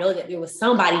 but I know that there was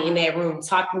somebody in that room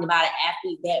talking about an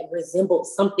athlete that resembled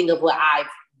something of what I've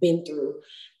been through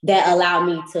that allowed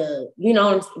me to, you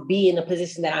know, be in the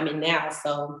position that I'm in now.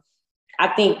 So I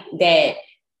think that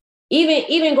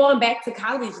even going back to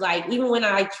college, like, even when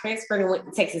I transferred and went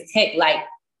to Texas Tech, like,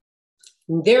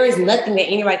 there is nothing that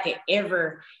anybody can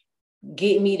ever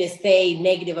get me to say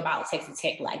negative about Texas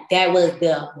Tech. Like, that was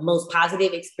the most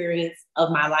positive experience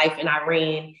of my life. And I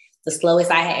ran the slowest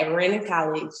I had ever ran in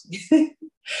college.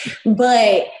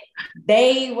 But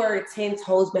they were 10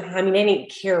 toes behind me. They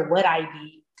didn't care what I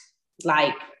did.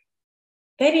 Like,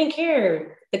 they didn't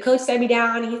care. The coach sat me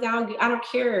down and he's like, I don't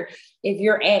care if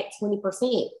you're at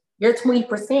 20%. Your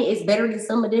 20% is better than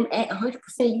some of them at 100%.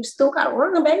 You still got to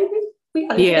run, baby.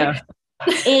 Yeah.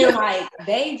 And like,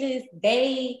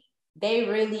 they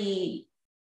really,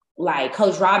 like,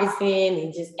 Coach Robinson,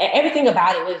 and just everything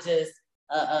about it was just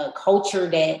a culture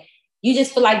that you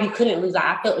just feel like you couldn't lose. Like,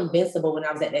 I felt invincible when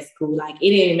I was at that school. Like, it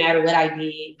didn't matter what I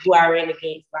did, who I ran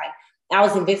against. Like, I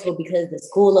was invincible because the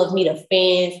school loved me, the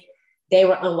fans, they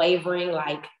were unwavering,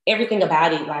 like, everything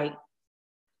about it. Like,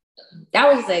 that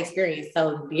was just an experience.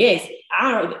 So yes,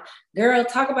 girl,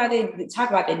 talk about the D3, talk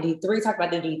about the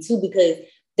D2, because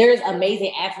there's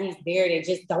amazing athletes there that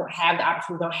just don't have the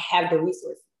opportunity, don't have the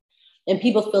resources. And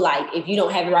people feel like if you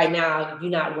don't have it right now,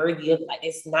 you're not worthy of it. Like,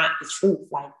 it's not the truth.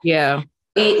 Like, yeah.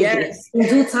 Yes. In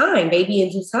due time, baby, in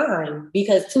due time.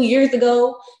 Because 2 years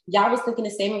ago, y'all was thinking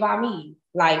the same about me.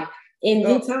 Like, in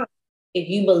due time, if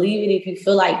you believe it, if you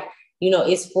feel like, you know,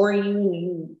 it's for you,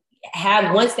 you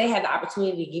have, once they have the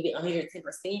opportunity to give it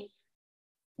 110%,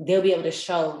 they'll be able to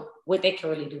show what they can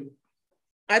really do.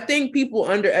 I think people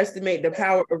underestimate the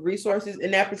power of resources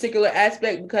in that particular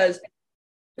aspect, because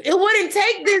it wouldn't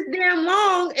take this damn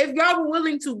long if y'all were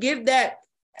willing to give that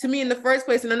to me in the first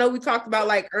place. And I know we talked about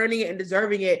like earning it and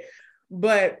deserving it,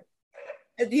 but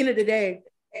at the end of the day,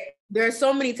 there are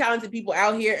so many talented people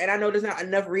out here, and I know there's not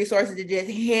enough resources to just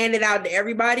hand it out to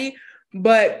everybody.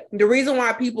 But the reason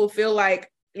why people feel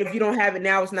like if you don't have it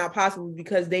now, it's not possible,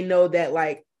 because they know that,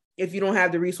 like, if you don't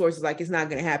have the resources, like, it's not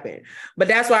going to happen. But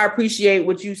that's why I appreciate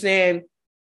what you saying,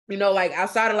 you know, like,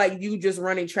 outside of like you just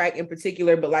running track in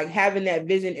particular, but like having that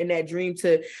vision and that dream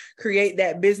to create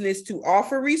that business to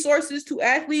offer resources to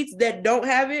athletes that don't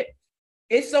have it.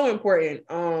 It's so important.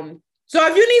 So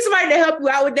if you need somebody to help you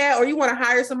out with that, or you want to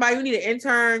hire somebody, you need an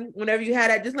intern, whenever you have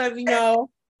that, just let me know.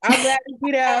 I'm glad to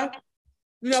be there.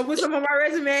 You know, put some on my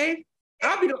resume.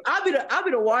 I'll be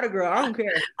the water girl. I don't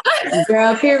care.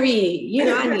 Girl, period. You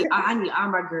know, I need all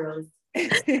my girls.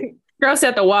 Girl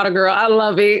said the water girl. I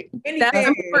love it. That's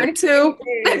important too.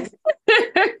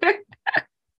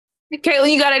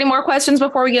 Caitlin, you got any more questions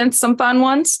before we get into some fun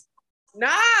ones? Nah,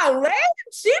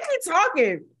 she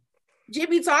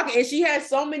be talking, and she has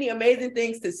so many amazing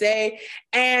things to say.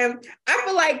 And I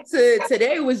feel like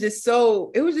today was just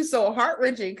so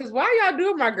heart-wrenching, because why y'all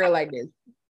doing my girl like this?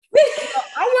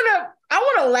 I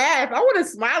want to laugh. I want to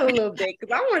smile a little bit,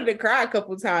 because I wanted to cry a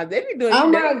couple times. They be doing. Oh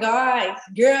my God,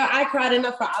 girl! I cried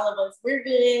enough for all of us. We're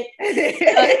good.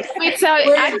 Let me tell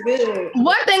you,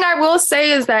 one thing I will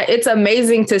say is that it's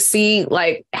amazing to see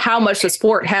like how much the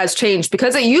sport has changed,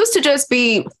 because it used to just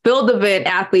be field event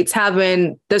athletes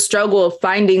having the struggle of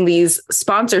finding these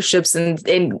sponsorships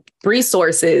and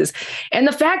resources, and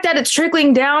the fact that it's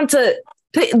trickling down to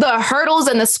the hurdles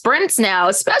and the sprints now,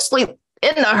 especially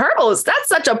in the hurdles. That's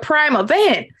such a prime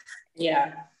event.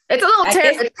 Yeah. It's a little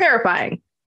terrifying.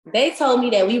 They told me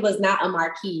that we was not a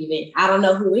marquee event. I don't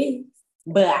know who is,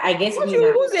 but I guess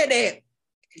who said that?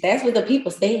 That's what the people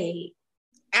said.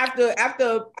 After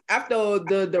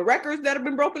the records that have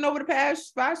been broken over the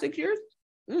past 5-6 years?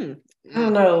 I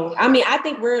don't know. I mean, I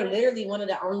think we're literally one of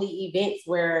the only events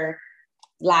where,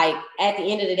 like, at the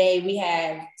end of the day, we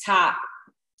have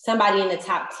somebody in the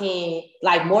top 10,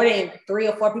 like more than 3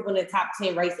 or 4 people in the top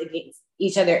 10 race against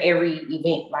each other every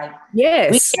event. Like,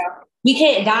 yes, we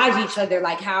can't dodge each other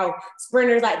like how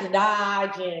sprinters like to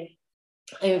dodge, and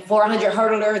and 400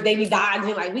 hurdlers, they be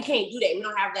dodging. Like, we can't do that. We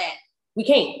don't have that. We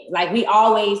can't. Like, we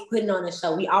always putting on a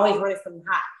show. We always running something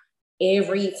hot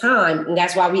every time. And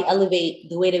that's why we elevate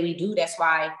the way that we do. That's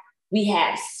why we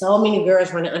have so many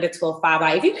girls running under 12.5.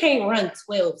 Like, if you can't run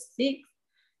 12.6,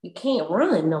 you can't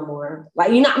run no more.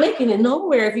 Like, you're not making it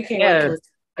nowhere if you can't run 12.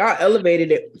 God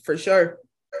elevated it for sure.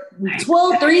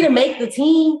 12.3 to make the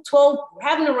team,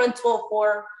 having to run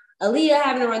 12.4. Aaliyah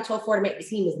having to run 12.4 to make the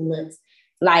team is nuts.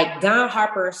 Like, Don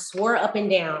Harper swore up and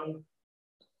down,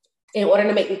 in order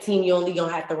to make the team, you only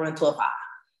gonna have to run 12.5.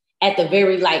 At the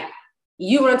very, like,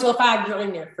 you run 12.5, you're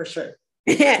in there for sure.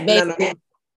 No.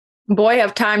 Boy,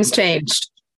 have times changed.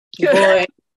 Boy.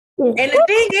 And the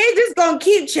thing is, it's gonna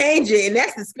keep changing, and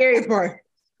that's the scary part.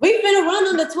 We finna run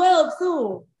on the 12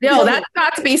 soon. Yo, that's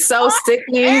got to be so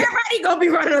sickening. Everybody gonna be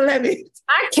running 11.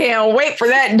 I can't wait for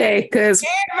that day, because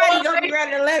everybody gonna be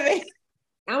running 11.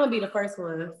 I'm gonna be the first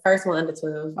one under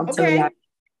 12. Okay. I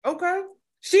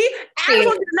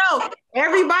want to know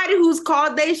everybody who's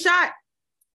called they shot.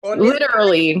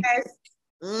 Literally.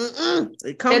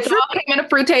 It's all came in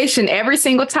fruition every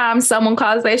single time someone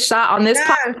calls they shot on this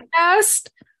podcast.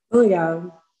 Oh yeah,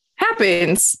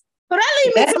 happens. So that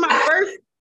leads me to my first.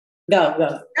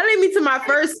 Go. That leads me to my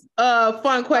first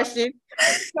fun question.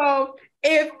 So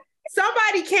if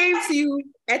somebody came to you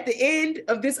at the end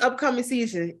of this upcoming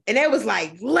season and it was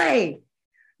like, Lay,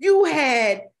 you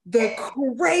had the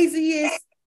craziest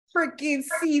freaking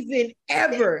season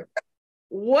ever,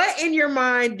 what in your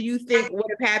mind do you think would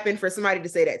have happened for somebody to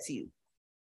say that to you?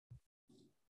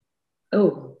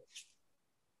 Oh,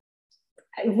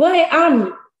 what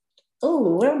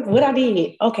I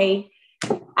did? Okay,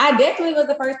 I definitely was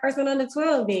the first person under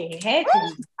 12. Then had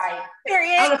to be.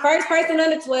 I'm the first person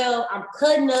under 12. I'm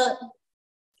cutting up,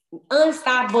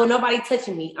 unstoppable. Nobody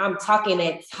touching me. I'm talking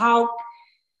that talk.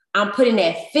 I'm putting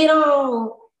that fit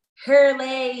on, her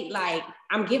leg. Like,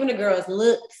 I'm giving the girls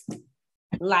looks.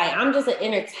 Like, I'm just an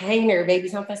entertainer, baby.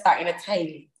 So I'm gonna start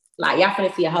entertaining. Like, y'all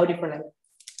finna see a whole different level.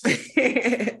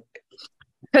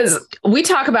 Because we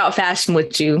talk about fashion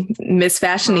with you, Miss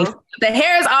Fashion. The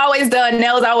hair is always done,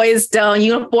 nails always done,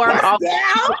 uniform always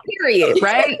done, period,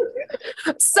 right?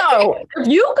 So if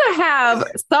you could have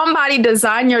somebody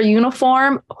design your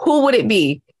uniform, who would it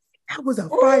be? That was a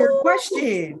fire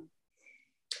question.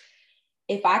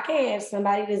 If I could have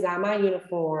somebody design my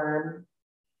uniform,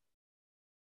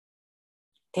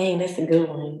 dang, that's a good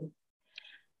one.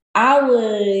 I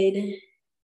would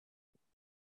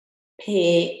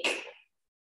pick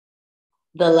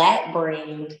the LAC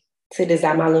brand to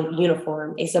design my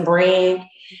uniform. It's a brand,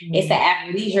 it's an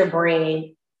athleisure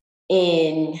brand,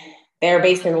 and they're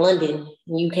based in London,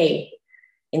 UK,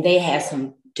 and they have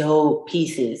some dope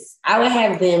pieces. I would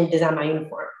have them design my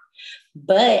uniform.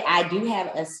 But I do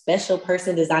have a special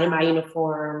person designing my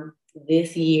uniform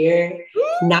this year.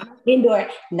 Not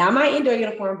my indoor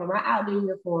uniform, but my outdoor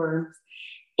uniforms.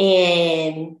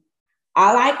 And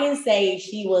all I can say,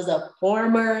 she was a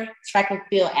former track and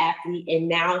field athlete, and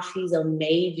now she's a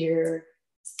major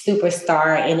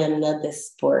superstar in another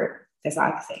sport. That's all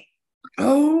I can say.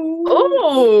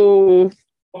 Oh,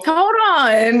 hold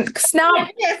on. Now I'm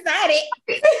gonna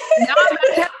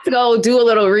have to go do a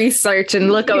little research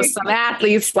and look up some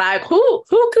athletes. Like, who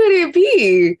could it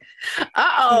be?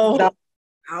 Oh,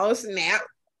 snap.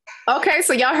 Okay,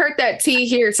 so y'all heard that T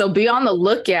here. So be on the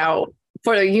lookout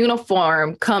for the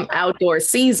uniform come outdoor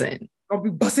season. I'll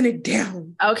be busting it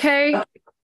down. Okay.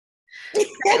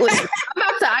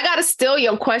 I gotta steal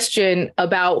your question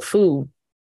about food.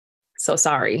 So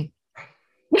sorry.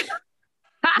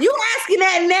 You asking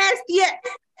that nasty yet?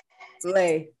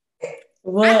 Lay.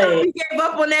 What? We gave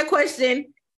up on that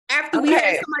question after we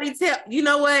had somebody tell. You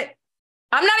know what?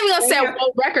 I'm not even gonna say a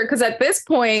world record because at this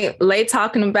point, Lay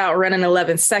talking about running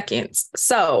 11 seconds.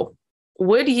 So,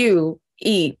 would you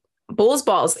eat bull's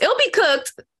balls? It'll be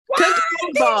cooked. Cooked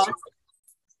bull's balls.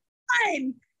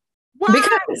 Why,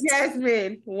 because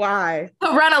Jasmine? Why?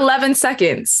 To run 11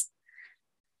 seconds.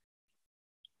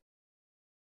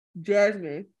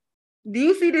 Jasmine, do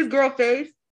you see this girl face,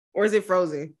 or is it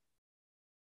frozen?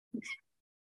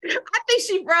 I think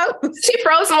she froze. She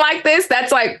frozen like this.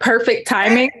 That's like perfect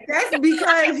timing. That's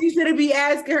because you shouldn't be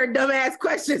asking her dumbass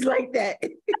questions like that.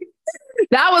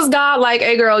 That was God like,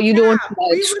 hey girl, you doing too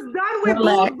much. We was done with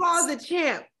Bull Balls the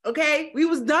Champ. Okay, we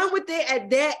was done with it at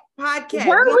that podcast.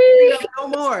 Were we? No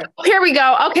more. Here we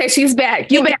go. Okay, she's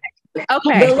back. You back.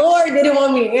 Okay. The Lord didn't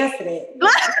want me to answer that.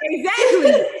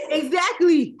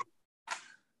 Exactly.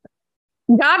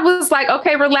 God was like,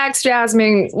 okay, relax,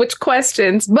 Jasmine. Which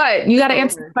questions? But you got to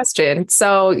answer the question.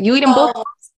 So you eating bull balls?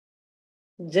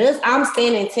 I'm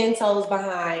standing 10 toes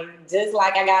behind, just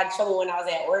like I got in trouble when I was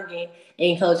at Oregon,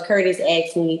 and Coach Curtis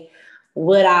asked me,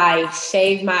 would I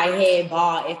shave my head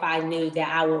bald if I knew that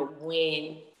I would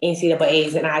win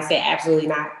NCAAs? And I said, absolutely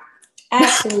not.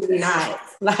 Absolutely not.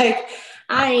 Like,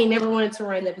 I ain't never wanted to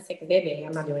run up and take a bed.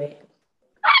 I'm not doing it.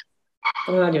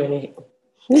 I'm not doing it.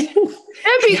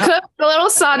 If you cook a little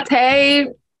saute.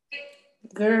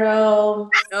 Girl.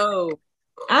 No.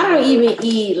 I don't even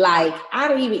eat escargot. I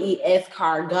don't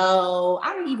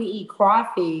even eat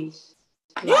crawfish.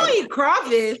 You don't eat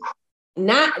crawfish?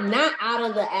 Not out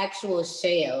of the actual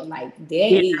shell. Like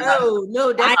that.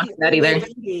 No, that's I don't do that either.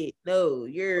 No,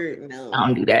 I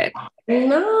don't do that.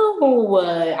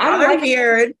 No. I don't like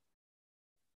it.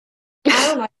 I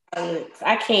don't like olives.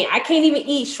 I can't even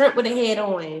eat shrimp with the head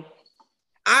on.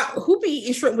 Who be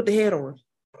eating shrimp with the head on?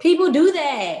 People do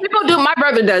that. People do. My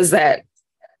brother does that.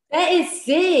 That is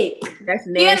sick. That's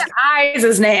nasty. His eyes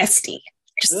is nasty.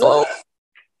 So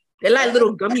they're like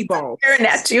little gummy balls. Staring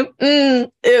at you.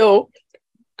 Ew.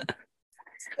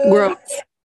 Gross.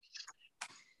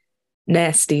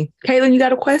 Nasty. Caitlin, you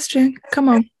got a question? Come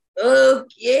on.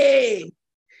 Okay.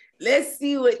 Let's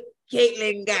see what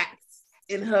Caitlin got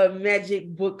in her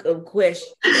magic book of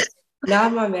questions.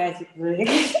 Not my magic book.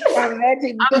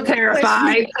 I'm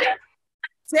terrified.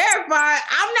 Terrified.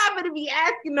 I'm not going to be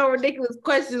asking no ridiculous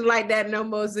questions like that no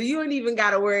more. So you don't even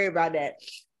got to worry about that.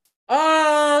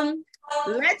 Let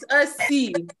us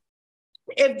see.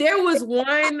 If there was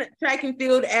one track and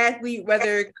field athlete,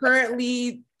 whether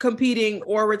currently competing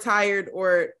or retired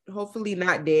or hopefully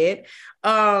not dead,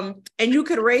 and you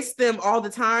could race them all the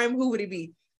time, who would it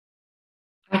be?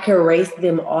 I could race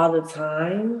them all the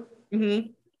time. Mm-hmm.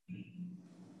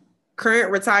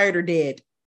 Current, retired, or dead?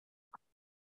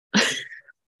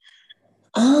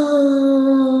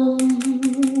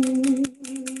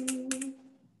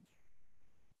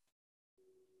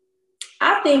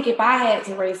 I think if I had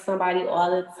to race somebody all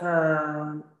the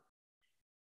time,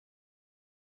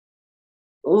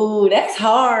 ooh, that's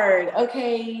hard.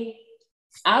 Okay,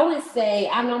 I would say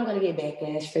I know I'm gonna get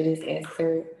backlash for this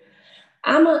answer.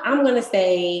 I'm gonna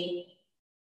say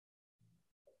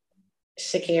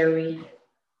Sha'Carri.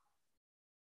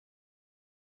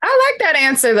 I like that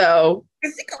answer though.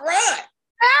 She can run.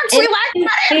 I actually like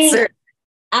that answer.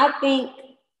 I think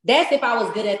that's if I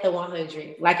was good at the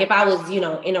 100. Like if I was, in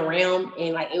a realm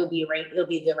and like it would be a race, it would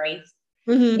be a good race.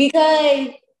 Mm-hmm. Because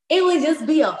it would just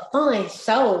be a fun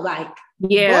show. Like,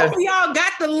 yeah. Both of y'all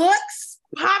got the looks,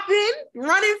 popping,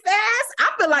 running fast.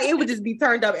 I feel like it would just be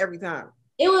turned up every time.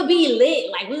 It would be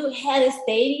lit. Like we would have a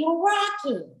stadium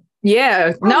rocking.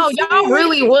 Yeah, no, y'all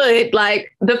really would.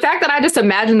 Like the fact that I just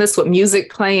imagine this with music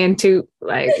playing too,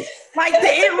 like people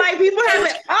have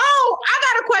it. Oh, I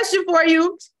got a question for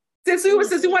you. Since we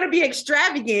want to be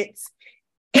extravagant,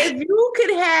 if you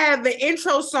could have an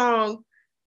intro song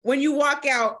when you walk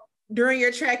out during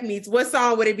your track meets, what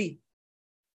song would it be?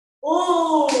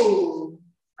 Ooh,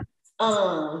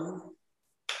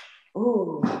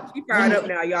 she fired up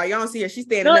now, y'all. Y'all don't see her. She's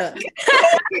standing up.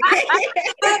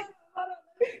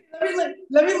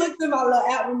 Let me look through my little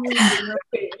Apple Music real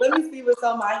quick. Let me see what's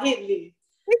on my hit list.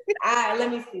 All right,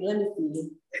 let me see.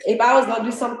 If I was gonna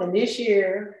do something this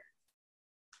year,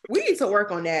 we need to work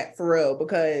on that for real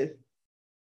because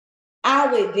I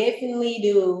would definitely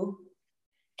do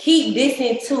 "Keep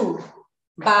Dissing Too"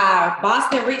 by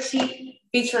Boston Richie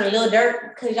featuring Lil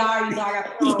Durk because y'all already know I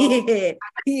got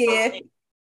yeah.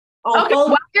 Okay,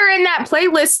 while you're in that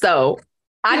playlist though,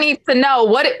 I need to know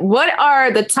what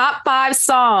are the top 5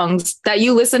 songs that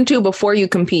you listen to before you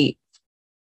compete?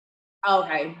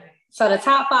 Okay. So the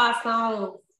top 5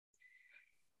 songs,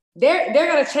 they're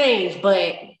gonna change,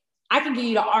 but I can give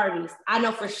you the artist. I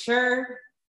know for sure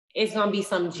it's gonna be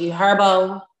some G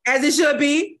Herbo. As it should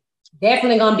be.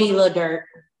 Definitely gonna be Lil Durk.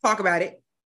 Talk about it.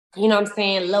 You know what I'm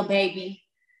saying? Lil Baby.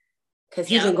 Cause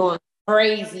he's been going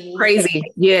crazy. Crazy,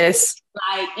 yes.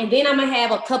 Like, and then I'm gonna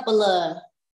have a couple of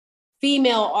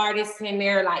female artists in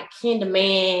there, like Kinda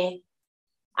Man.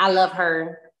 I love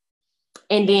her.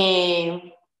 And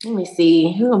then let me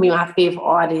see, who gonna be my favorite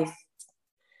artist?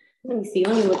 Let me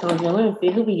look on here. Let me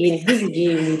see who be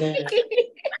getting me done.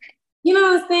 You know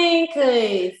what I'm saying?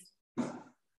 Cause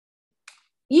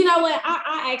you know what?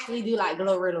 I actually do like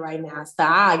Glorilla right now. So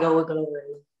I go with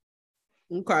Glorilla.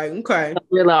 Okay.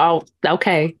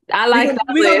 Okay. I like that.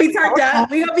 We're gonna be turned up.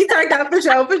 We're gonna be turned up for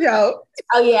sure.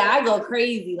 Oh yeah, I go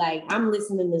crazy. Like I'm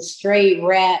listening to straight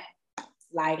rap.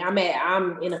 Like I'm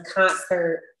in a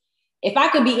concert. If I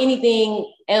could be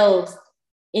anything else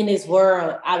in this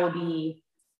world, I would be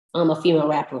a female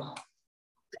rapper.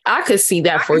 I could see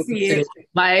that for you.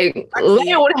 Like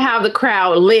Leia would have the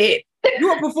crowd lit.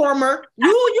 You a performer.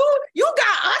 You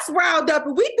got us riled up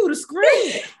and we threw the screen.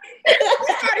 We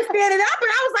started standing up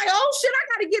and I was like, oh shit, I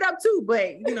gotta get up too. But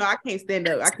I can't stand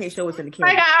up. I can't show what's in the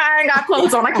camera. I ain't got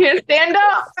clothes on. I can't stand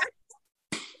up.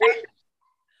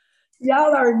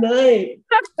 Y'all are nuts.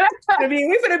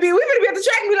 we finna be at the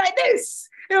track and be like this.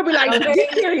 It'll be like,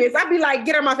 get serious. I'll be like,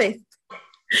 get on my face.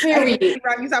 Period.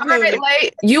 All right,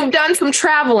 Lay, you've done some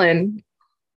traveling.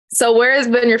 So where has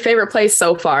been your favorite place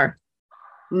so far?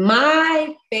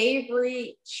 My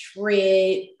favorite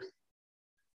trip,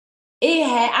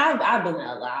 I've been to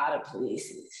a lot of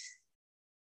places.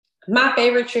 My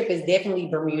favorite trip is definitely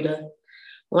Bermuda.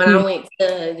 When I went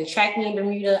to the track meet in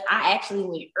Bermuda, I actually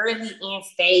went early and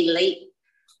stayed late.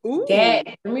 Ooh.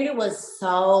 That Bermuda was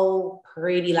so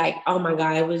pretty. Like, oh my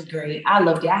God, it was great. I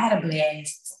loved it. I had a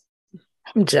blast.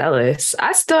 I'm jealous.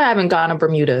 I still haven't gone to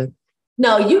Bermuda.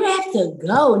 No, you have to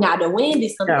go. Now the wind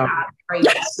is something I'm afraid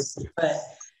of, but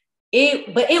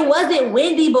it wasn't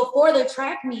windy before the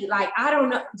track meet. Like, I don't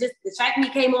know, just the track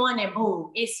meet came on and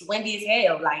boom, it's windy as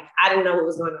hell. Like, I didn't know what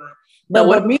was going on. But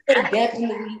Bermuda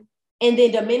definitely, and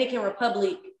then Dominican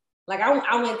Republic, like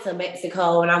I went to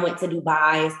Mexico and I went to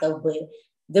Dubai and stuff, but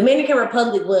Dominican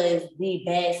Republic was the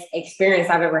best experience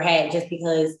I've ever had just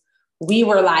because we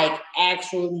were like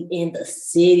actually in the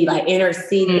city, like inner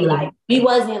city. Like we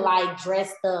wasn't like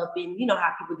dressed up and you know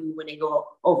how people do when they go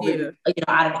over,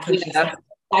 out of the country. Yeah.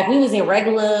 Like we was in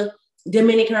regular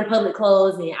Dominican Republic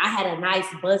clothes and I had a nice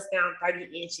bust down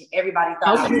 30-inch and everybody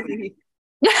thought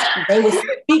they were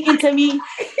speaking to me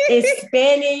in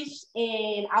Spanish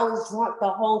and I was drunk the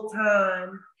whole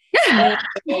time.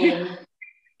 And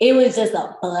it was just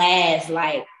a blast.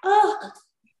 Like,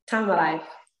 time of my life.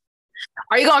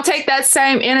 Are you going to take that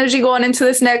same energy going into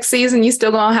this next season? You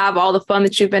still going to have all the fun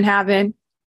that you've been having?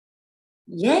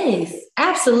 Yes,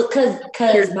 absolutely.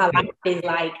 Because my life is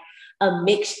like a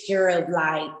mixture of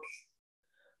like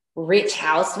rich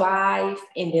housewife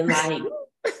and then like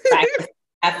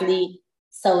athlete.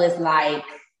 So it's like,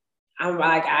 I'm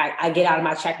like, I get out of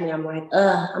my track meet. I'm like,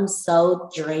 I'm so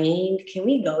drained. Can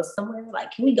we go somewhere?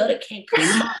 Like, can we go to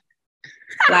Cancun?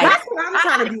 Like, that's what I'm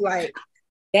trying to be like.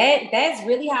 That's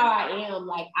really how I am.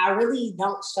 Like, I really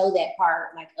don't show that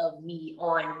part like of me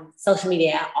on social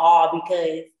media at all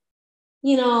because,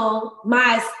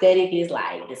 my aesthetic is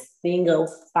like the single,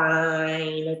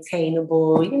 fine,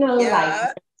 attainable, like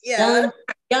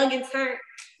young and turn.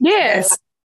 Yes. So,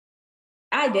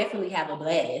 I definitely have a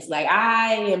blast. Like,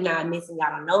 I am not missing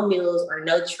out on no meals or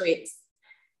no trips.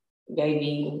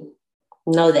 Baby,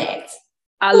 know that.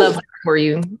 I love that for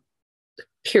you.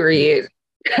 Period.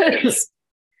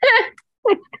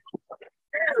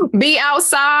 Be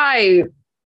outside.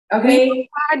 Okay. Be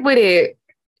outside with it.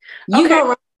 You gonna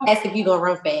run fast if you gonna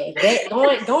run fast.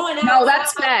 Going out. No,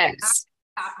 that's facts.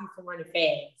 Stop you from running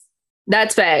fast.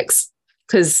 That's facts.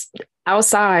 Because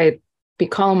outside, be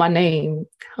calling my name.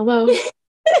 Hello. Y'all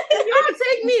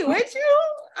take me with you.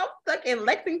 I'm stuck in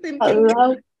Lexington.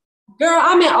 Hello. Girl,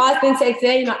 I'm in Austin,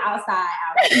 Texas. Outside.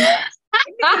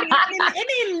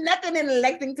 It ain't nothing in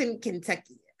Lexington,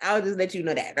 Kentucky. I'll just let you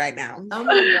know that right now. Oh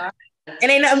my God. It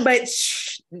ain't nothing but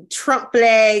Trump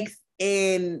flags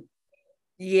and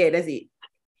that's it.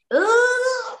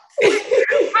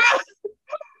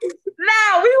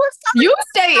 Now you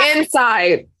stay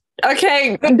inside.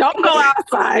 Okay. Don't go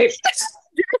outside.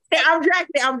 I'm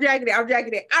jacking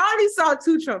it. I only saw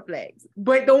 2 Trump flags,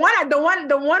 but the one of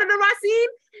them I seen,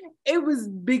 it was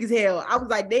big as hell. I was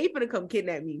like, they finna come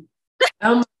kidnap me.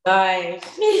 Oh my gosh.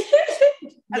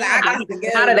 I got to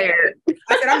get out of there.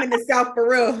 I said, I'm in the South for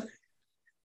real.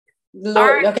 All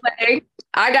right, okay.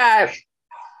 I got 2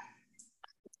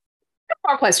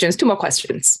 more questions.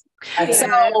 Okay.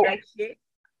 So,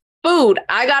 food.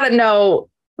 I got to know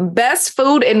best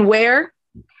food and where,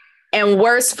 and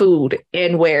worst food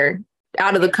and where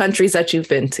out of the countries that you've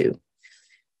been to.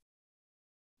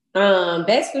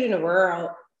 Best food in the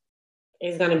world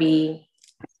is going to be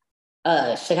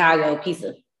Chicago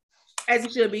pizza. As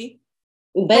it should be.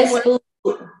 Best food,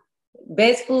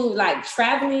 like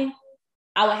traveling,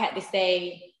 I would have to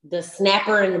say the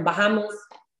Snapper in the Bahamas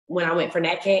when I went for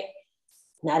Nat Cat.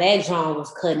 Now that John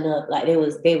was cutting up, like they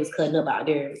was cutting up out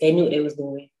there. They knew what they was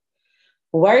doing.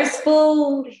 Worst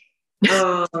food,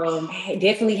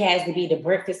 definitely has to be the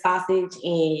breakfast sausage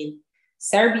in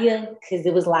Serbia because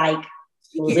it was like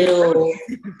little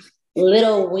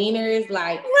wieners,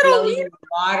 like floating in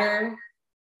water,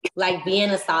 like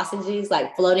Vienna sausages,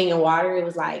 like floating in water. It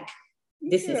was like,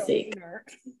 this is sick.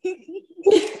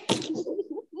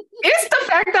 It's the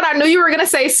fact that I knew you were going to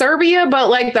say Serbia, but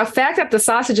like the fact that the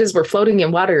sausages were floating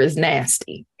in water is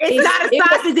nasty. It's not a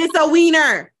sausage, it's a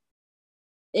wiener.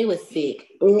 It was sick.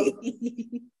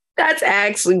 That's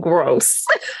actually gross.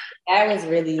 That was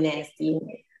really nasty.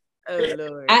 Oh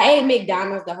Lord. I ate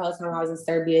McDonald's the whole time I was in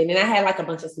Serbia, and then I had like a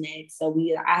bunch of snacks. So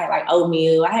I had like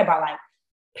oatmeal. I had about like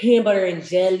peanut butter and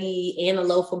jelly and a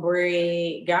loaf of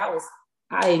bread. Girl,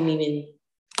 I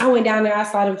went down there, I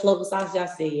saw them floating sausage. I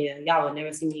said, yeah, y'all would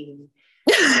never see me again.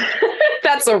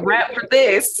 That's a wrap for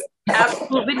this.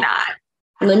 Absolutely not.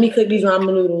 Let me cook these ramen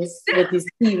noodles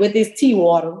with this tea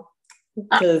water.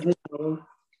 No.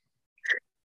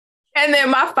 And then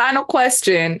my final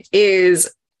question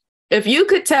is, if you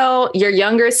could tell your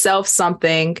younger self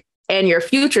something and your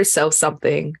future self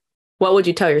something, what would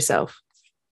you tell yourself?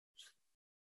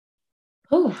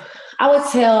 Ooh, I would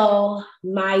tell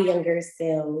my younger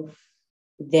self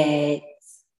that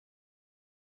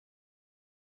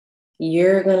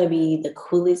you're going to be the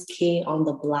coolest kid on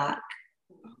the block.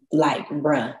 Like,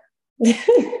 bruh,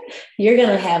 you're going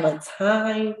to have a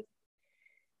time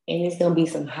and it's going to be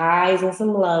some highs and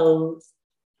some lows,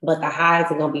 but the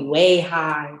highs are going to be way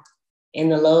high and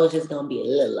the lows just going to be a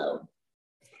little low.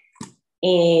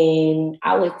 And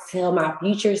I would tell my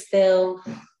future self,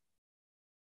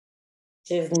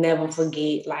 just never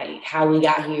forget like how we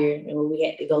got here and what we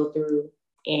had to go through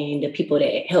and the people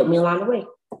that helped me along the way.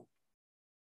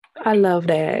 I love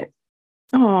that.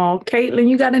 Oh, Caitlin,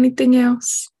 you got anything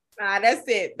else? Nah, that's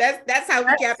it. That's how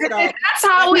we cap it off. That's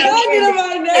how we end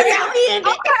it.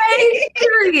 Okay,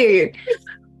 period.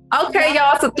 Okay,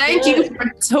 y'all. So thank you for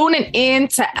tuning in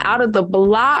to Out of the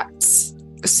Blocks.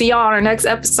 See y'all on our next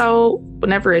episode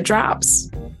whenever it drops.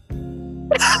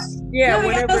 Yeah,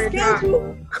 whenever it drops.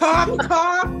 Cough.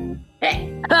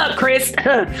 Chris.